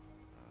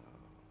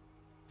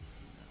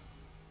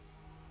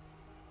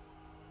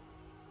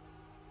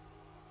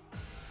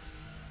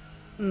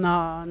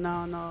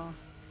 No.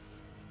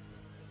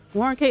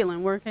 Warren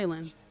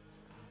Caitlin.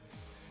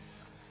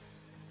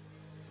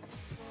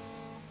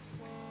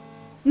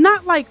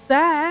 Not like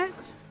that.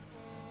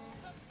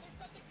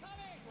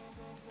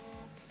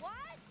 What?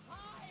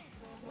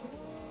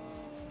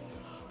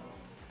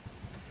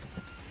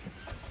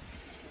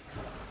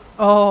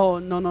 Oh,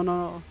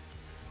 no.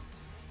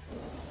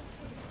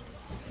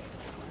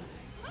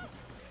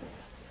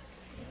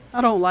 I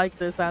don't like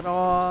this at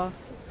all.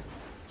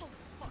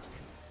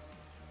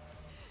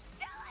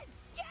 Dylan,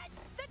 get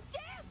the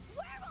damn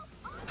werewolf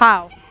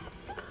off!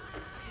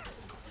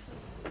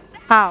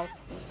 How?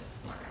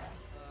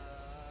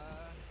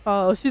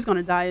 Oh, she's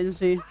gonna die, isn't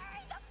she? Hurry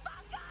the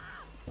fuck up!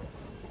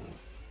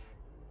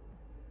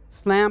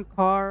 Slam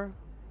car.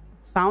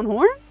 Sound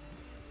horn?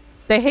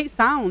 They hate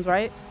sounds,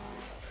 right?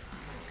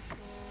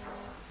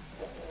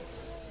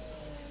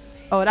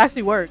 Oh, it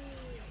actually worked.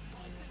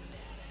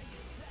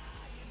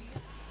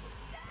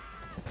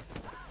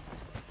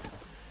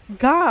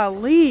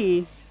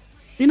 Golly.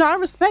 You know, I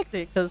respect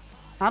it because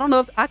I don't know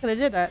if I could have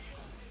did that.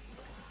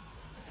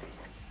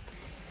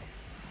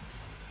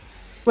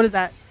 What is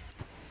that?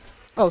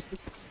 Oh.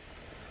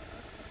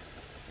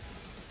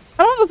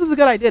 I don't know if this is a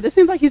good idea. This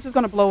seems like he's just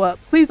going to blow up.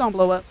 Please don't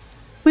blow up.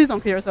 Please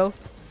don't kill yourself.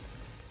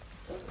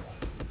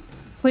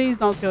 Please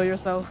don't kill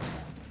yourself.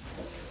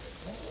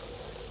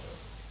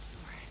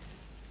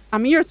 I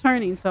mean, you're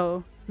turning,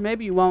 so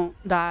maybe you won't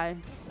die.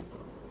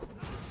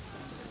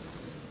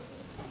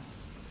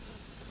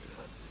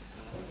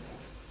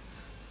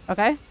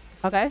 Okay.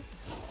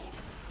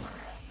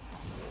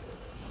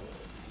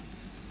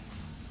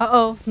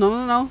 Uh-oh.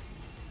 No.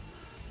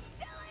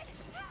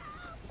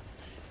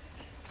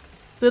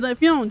 Dude,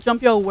 if you don't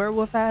jump your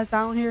werewolf ass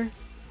down here.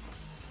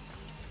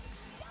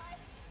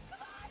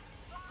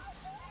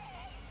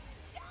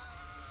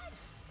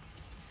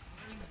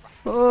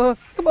 Come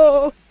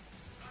on.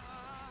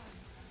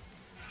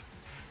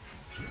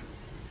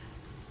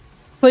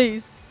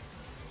 Please.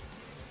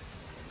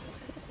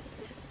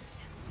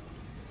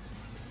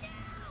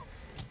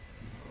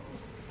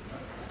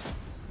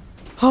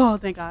 Oh,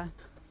 thank God.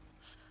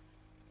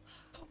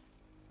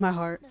 My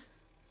heart.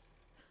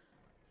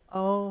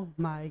 Oh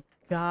my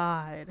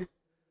God.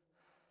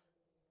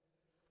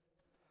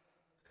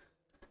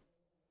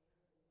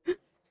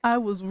 I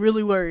was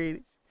really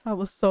worried. I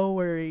was so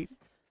worried.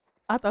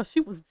 I thought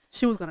she was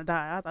gonna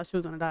die. I thought she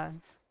was gonna die.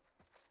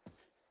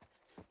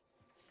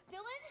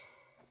 Dylan?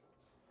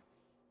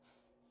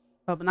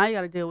 Oh, but now you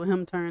gotta deal with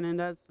him turning.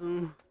 That's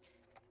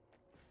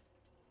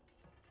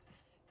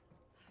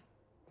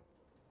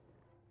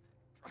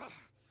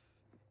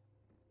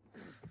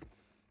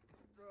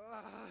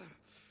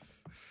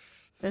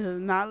This is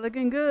not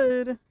looking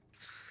good.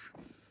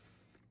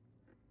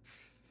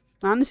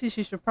 Honestly,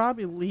 she should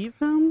probably leave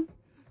him.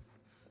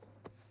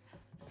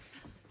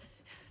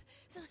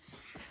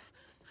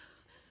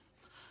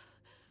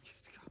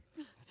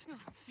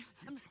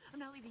 I'm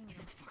not leaving you.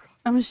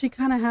 I mean, she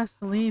kind of has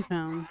to leave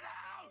him.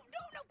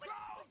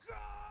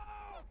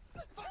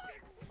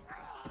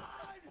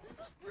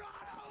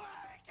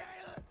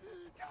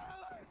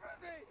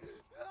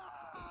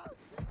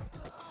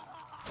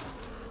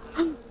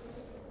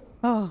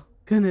 Oh,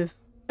 goodness.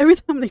 Every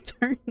time they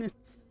turn,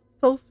 it's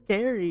so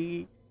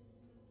scary.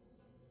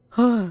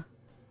 Goodness.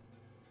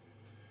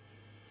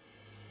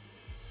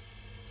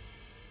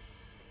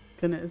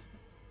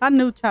 I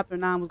knew chapter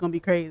 9 was going to be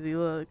crazy.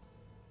 Look.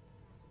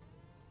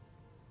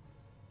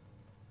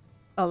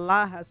 A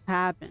lot has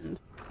happened.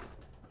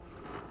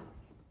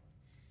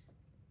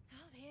 Oh,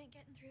 they ain't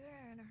getting through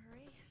there in a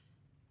hurry.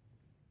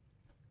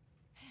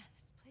 Man,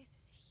 this place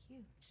is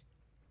huge.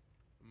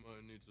 I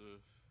might need to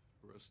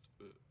rest a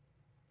bit.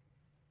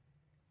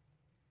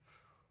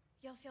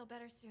 You'll feel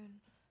better soon.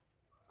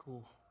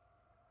 Cool.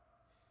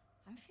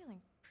 I'm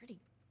feeling pretty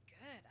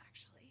good,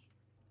 actually.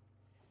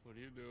 What are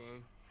you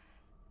doing?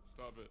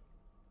 Stop it.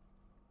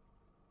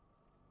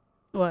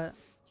 What?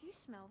 Do you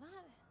smell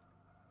that?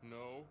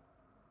 No.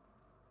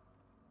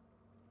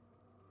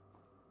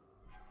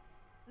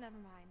 Never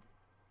mind.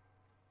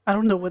 I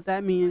don't know Let's what that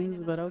just find means,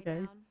 but another way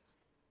okay. down,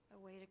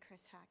 away to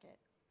Chris Hackett.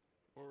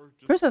 Or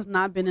just Chris has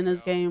not been in way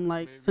this out, game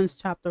like maybe. since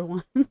chapter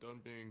 1.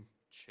 Done being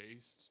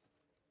chased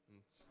and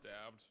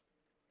stabbed.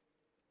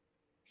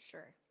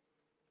 Sure.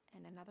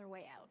 And another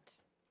way out.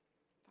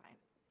 Fine.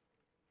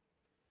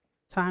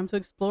 Time to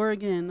explore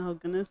again. Oh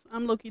goodness.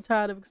 I'm low-key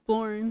tired of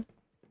exploring.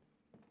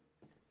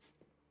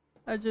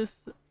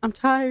 I'm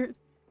tired.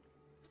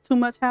 It's too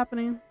much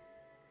happening.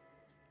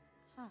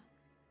 Huh.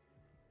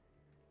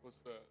 What's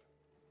that?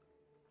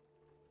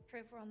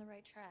 Prove we're on the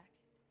right track.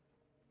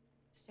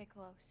 Stay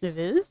close. It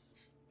is?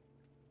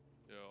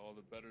 Yeah, all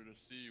the better to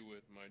see you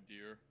with, my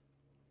dear.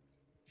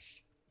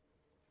 Shh.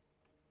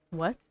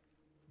 What?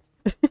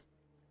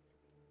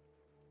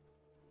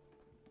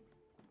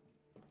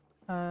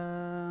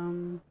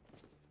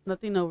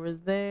 Nothing over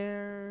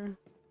there.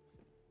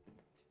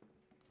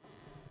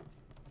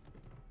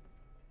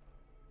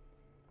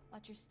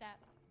 Watch your step.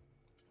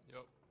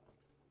 Yep.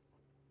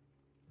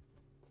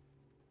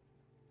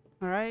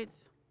 All right.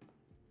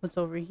 What's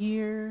over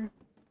here?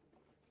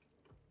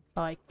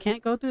 Oh, I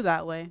can't go through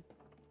that way.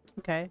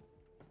 Okay.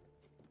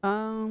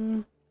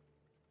 What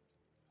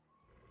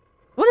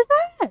is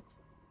that?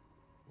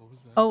 What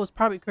was that? Oh, it's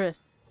probably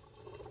Chris.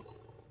 I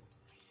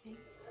think.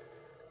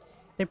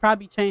 They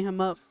probably chain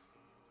him up.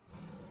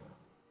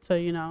 So,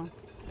 you know.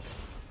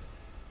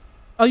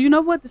 Oh, you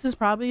know what? This is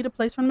probably the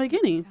place from the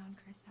beginning. Found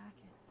Chris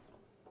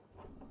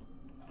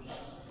Hackett.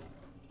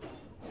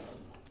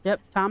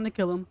 Yep, time to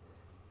kill him.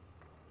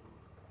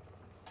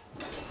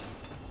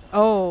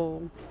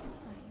 Oh.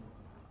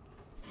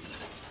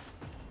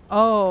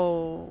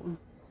 Oh.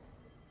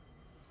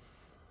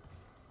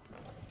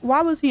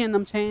 Why was he in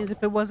them chains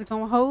if it wasn't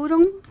gonna hold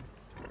him?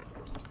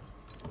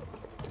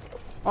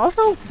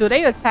 Also, do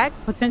they attack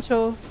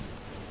potential?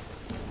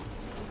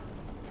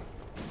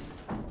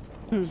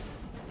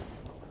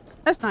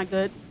 That's not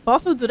good.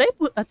 Also, do they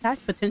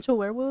attack potential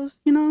werewolves,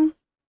 you know?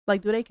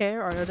 Like, do they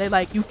care? Or are they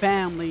like, you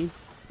family,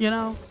 you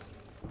know?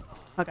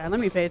 Okay, let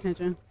me pay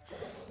attention.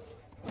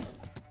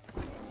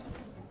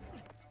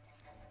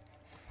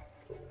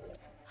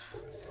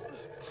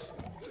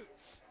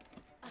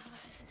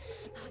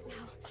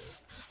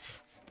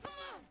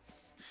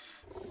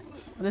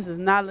 This is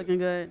not looking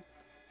good.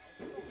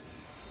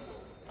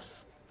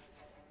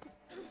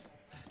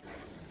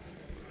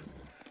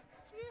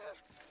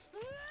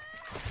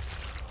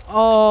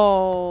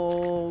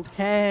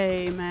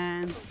 Okay,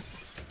 man.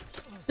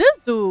 This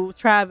dude,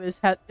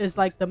 Travis, is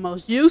like the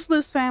most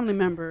useless family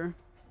member.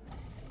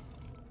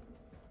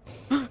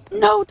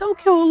 No, don't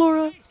kill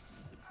Laura.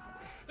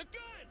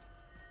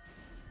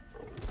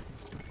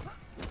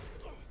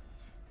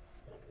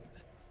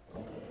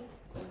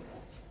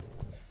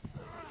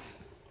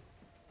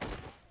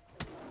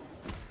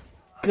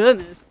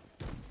 goodness.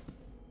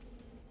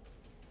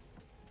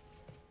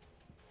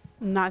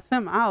 Knocked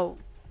him out.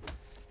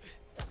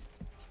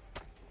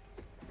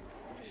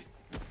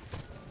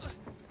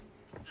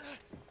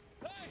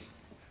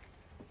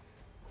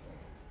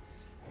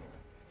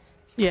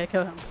 Yeah,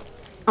 kill him.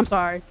 I'm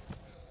sorry.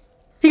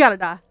 He gotta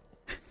die.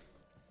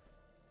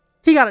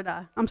 He gotta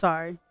die. I'm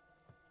sorry.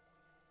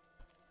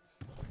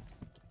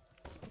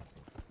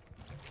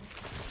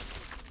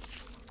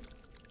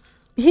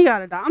 He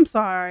gotta die. I'm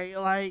sorry.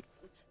 Like,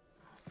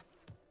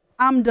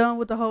 I'm done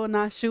with the whole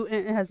not shooting.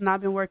 It has not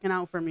been working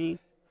out for me.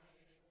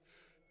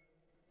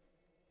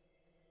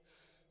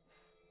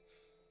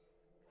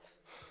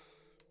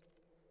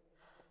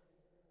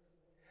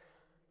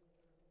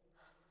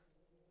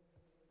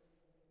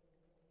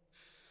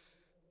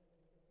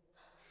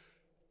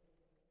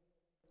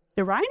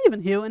 Did Ryan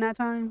even heal in that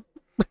time?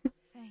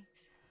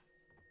 Thanks.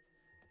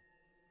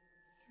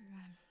 For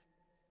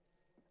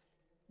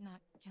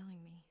not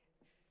killing me.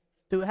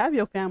 Dude, half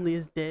your family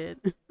is dead.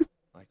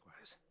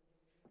 Likewise.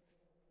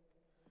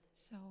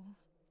 So,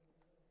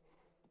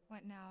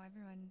 what now?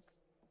 Everyone's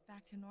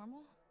back to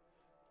normal?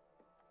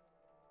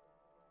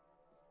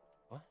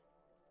 What?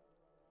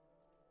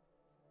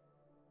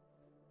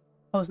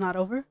 Oh, it's not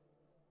over? You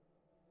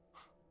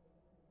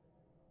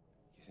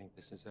think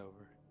this is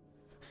over?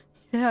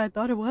 Yeah, I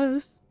thought it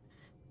was.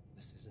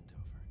 This isn't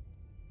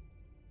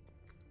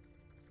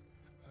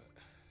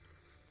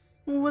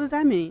over. What does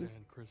that mean?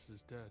 Stan, Chris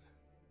is dead.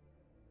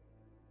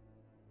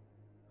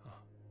 Oh,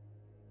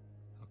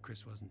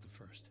 Chris wasn't the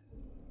first.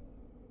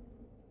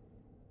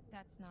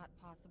 That's not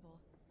possible.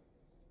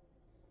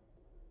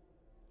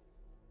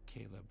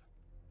 Caleb.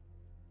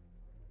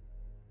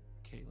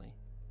 Kaylee.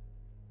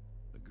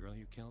 The girl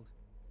you killed.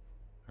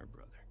 Her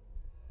brother.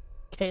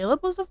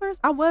 Caleb was the first?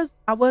 I was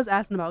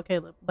asking about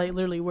Caleb. Like,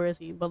 literally, where is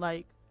he? But,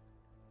 like...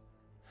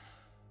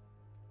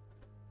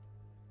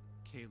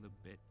 Caleb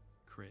bit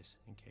Chris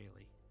and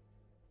Kaylee.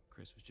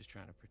 Chris was just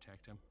trying to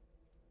protect him.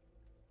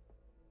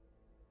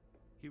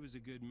 He was a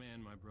good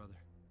man, my brother.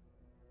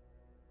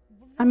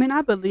 I mean,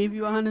 I believe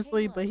you,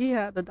 honestly, but he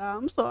had to die.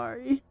 I'm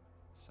sorry.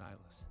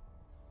 Silas.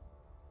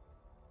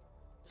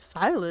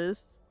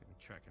 Silas? I've been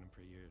tracking him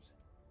for years.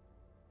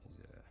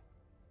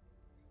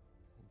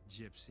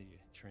 He's a gypsy,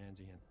 a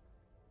transient.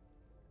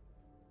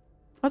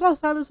 I thought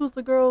Silas was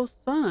the girl's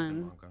Been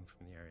son. long gone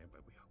from the area,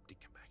 but we hoped he'd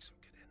come back so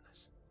we could end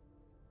this.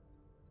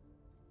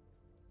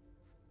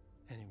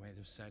 Anyway,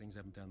 there's sightings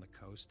up and down the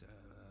coast.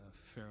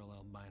 Feral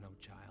albino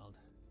child,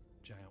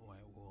 giant white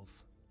wolf.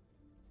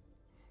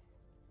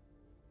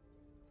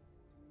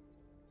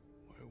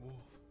 White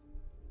Wolf.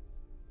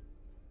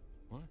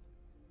 What?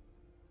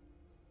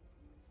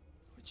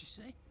 What'd you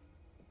say?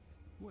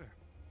 Where?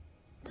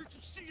 Where'd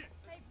you see it?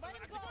 Hey, let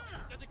him go!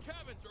 At the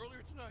cabins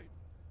earlier tonight.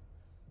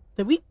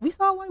 Did we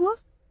saw a white wolf?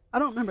 I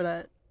don't remember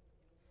that.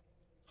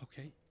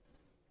 Okay.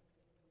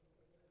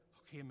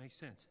 Okay, it makes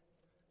sense.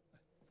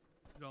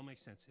 It all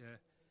makes sense.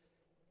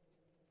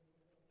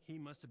 He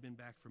must have been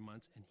back for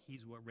months, and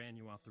he's what ran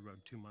you off the road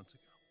 2 months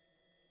ago.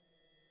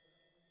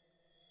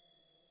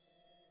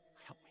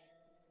 Help me.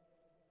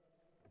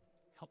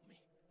 Help me.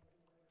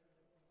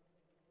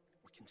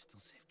 We can still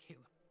save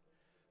Caleb.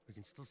 We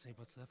can still save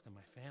what's left of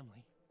my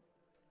family.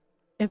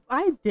 If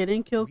I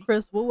didn't kill We-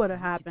 Chris, what would have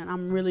we can happened? get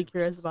I'm really those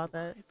curious resources about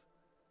that. alive.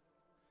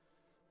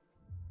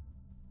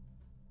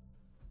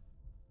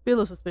 Be a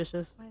little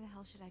suspicious. Why the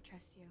hell should I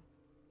trust you?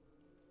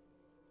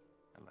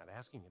 I'm not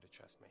asking you to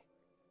trust me.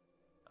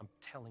 I'm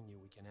telling you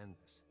we can end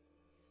this.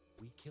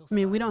 We kill I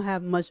mean, we don't Silas,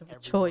 have much of a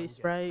everyone choice,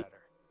 gets right?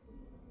 better.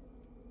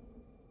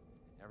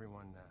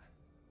 Everyone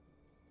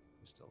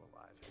who's still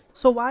alive.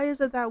 So why is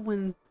it that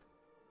when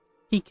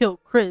he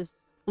killed Chris,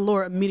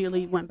 Laura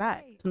immediately went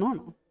back Right, to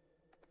normal?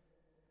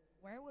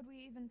 Where would we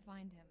even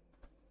find him?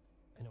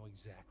 I know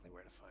exactly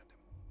where to find him.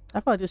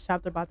 I feel like this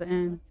chapter about to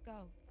end. Let's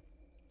go.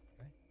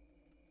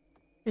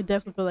 It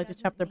definitely feel like this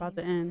doesn't chapter about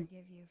to mean I end.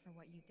 forgive you for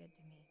what you did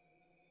to me.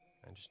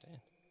 I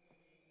understand.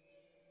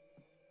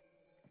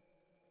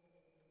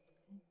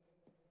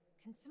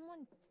 Can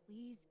someone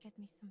please get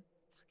me some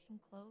fucking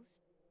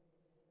clothes?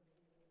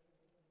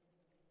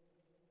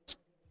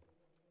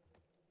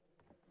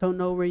 Don't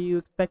know where you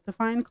expect to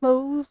find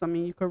clothes. I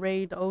mean, you could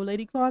raid the old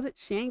lady closet.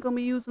 She ain't gonna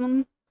be using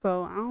them.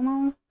 So, I don't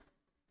know.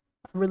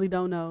 I really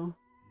don't know.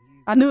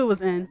 I knew it was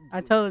in.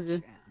 I told you.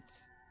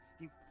 Chance.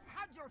 You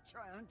had your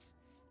chance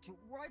to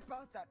wipe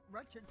out that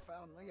wretched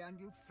family and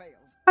you failed.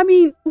 I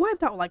mean,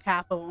 wiped out like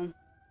half of them.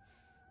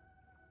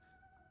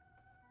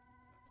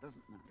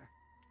 Doesn't matter.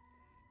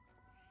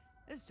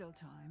 There's still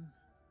time.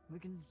 We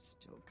can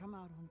still come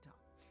out on top.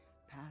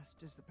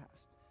 Past is the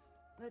past.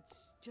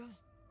 Let's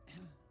just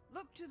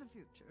look to the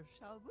future,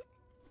 shall we?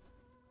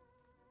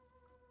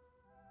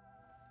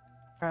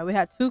 All right, we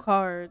had 2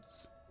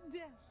 cards.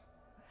 Death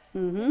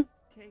Mm-hmm.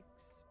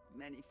 takes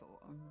many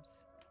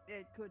forms.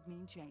 It could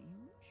mean change,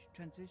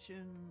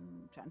 transition,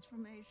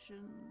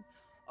 transformation,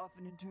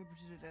 often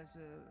interpreted as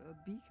a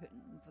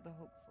beacon for the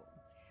hopeful.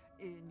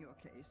 In your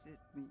case, it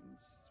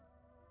means,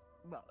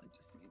 well, it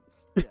just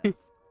means death.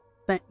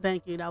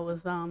 Thank you. That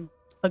was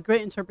a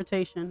great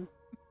interpretation.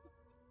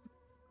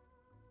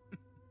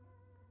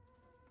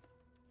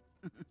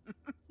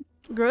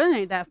 Girl, it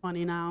ain't that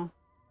funny now.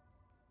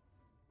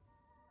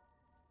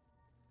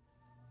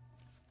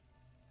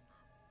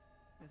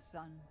 The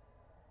sun.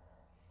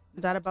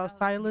 Is that about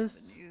vitality of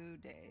Silas? a new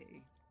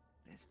day.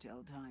 There's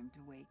still time to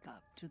wake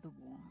up to the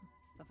warmth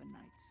of a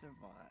night survived.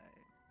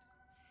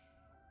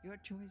 Your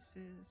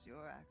choices,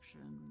 your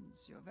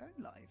actions, your very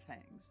life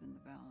hangs in the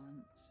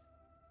balance.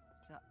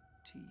 It's up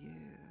to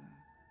you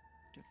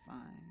to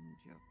find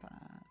your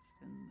path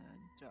in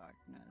the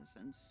darkness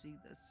and see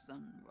the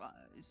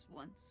sunrise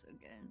once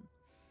again.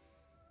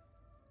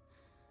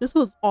 This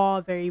was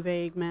all very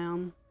vague,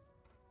 ma'am.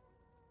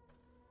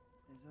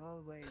 There's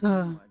always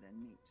more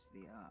than meets the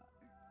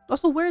eye.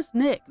 Also, where's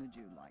Nick? Would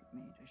you like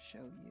me to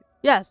show you?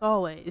 Yes,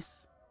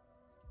 always.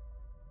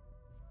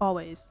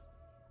 Always.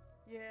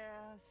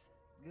 Yes,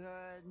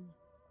 good,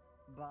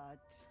 but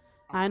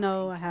I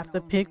know I have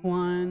can to pick only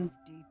one.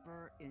 delve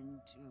deeper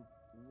into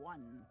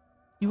one.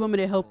 You want me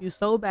to help you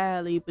so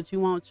badly, but you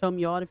won't show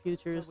me all the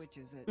futures. So which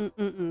is it?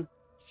 Mm-mm-mm.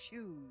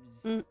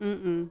 Choose.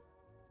 Mm-mm-mm.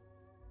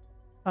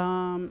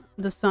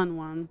 The sun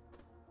one.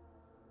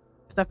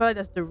 Because I feel like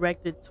that's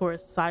directed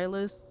towards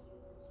Silas.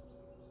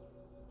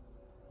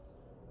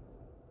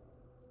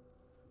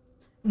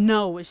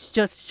 No, it's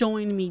just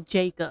showing me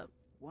Jacob.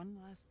 One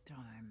last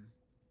time.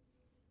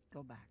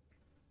 Go back.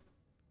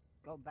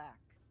 Go back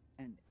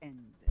and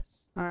end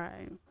this.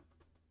 Alright.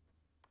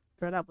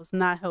 Girl, that was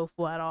not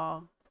helpful at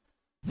all.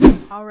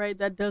 Alright,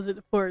 that does it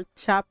for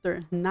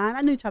chapter 9.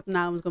 I knew chapter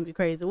 9 was going to be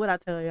crazy. What'd I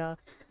tell y'all?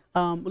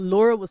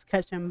 Laura was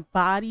catching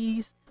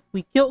bodies.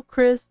 We killed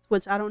Chris,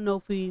 which I don't know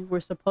if we were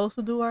supposed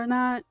to do or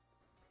not.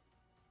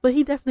 But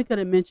he definitely could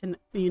have mentioned,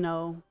 you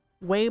know,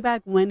 way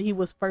back when he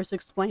was first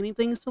explaining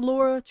things to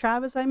Laura,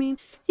 Travis, I mean,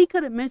 he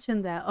could have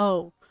mentioned that,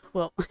 oh,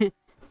 well,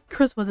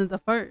 Chris wasn't the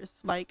first.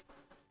 Like,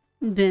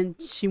 then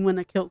she wouldn't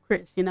have killed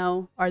Chris, you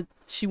know? Or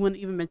she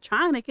wouldn't even been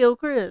trying to kill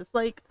Chris.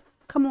 Like,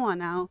 come on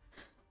now.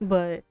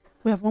 But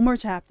we have one more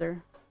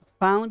chapter.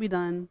 Finally be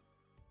done.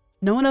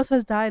 No one else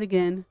has died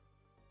again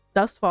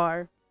thus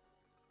far.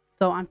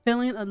 So I'm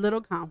feeling a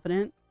little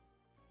confident.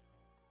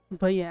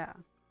 But yeah.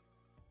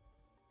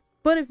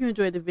 But if you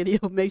enjoyed the video,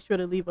 make sure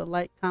to leave a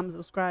like, comment,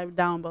 subscribe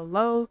down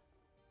below.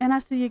 And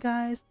I'll see you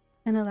guys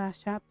in the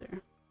last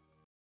chapter.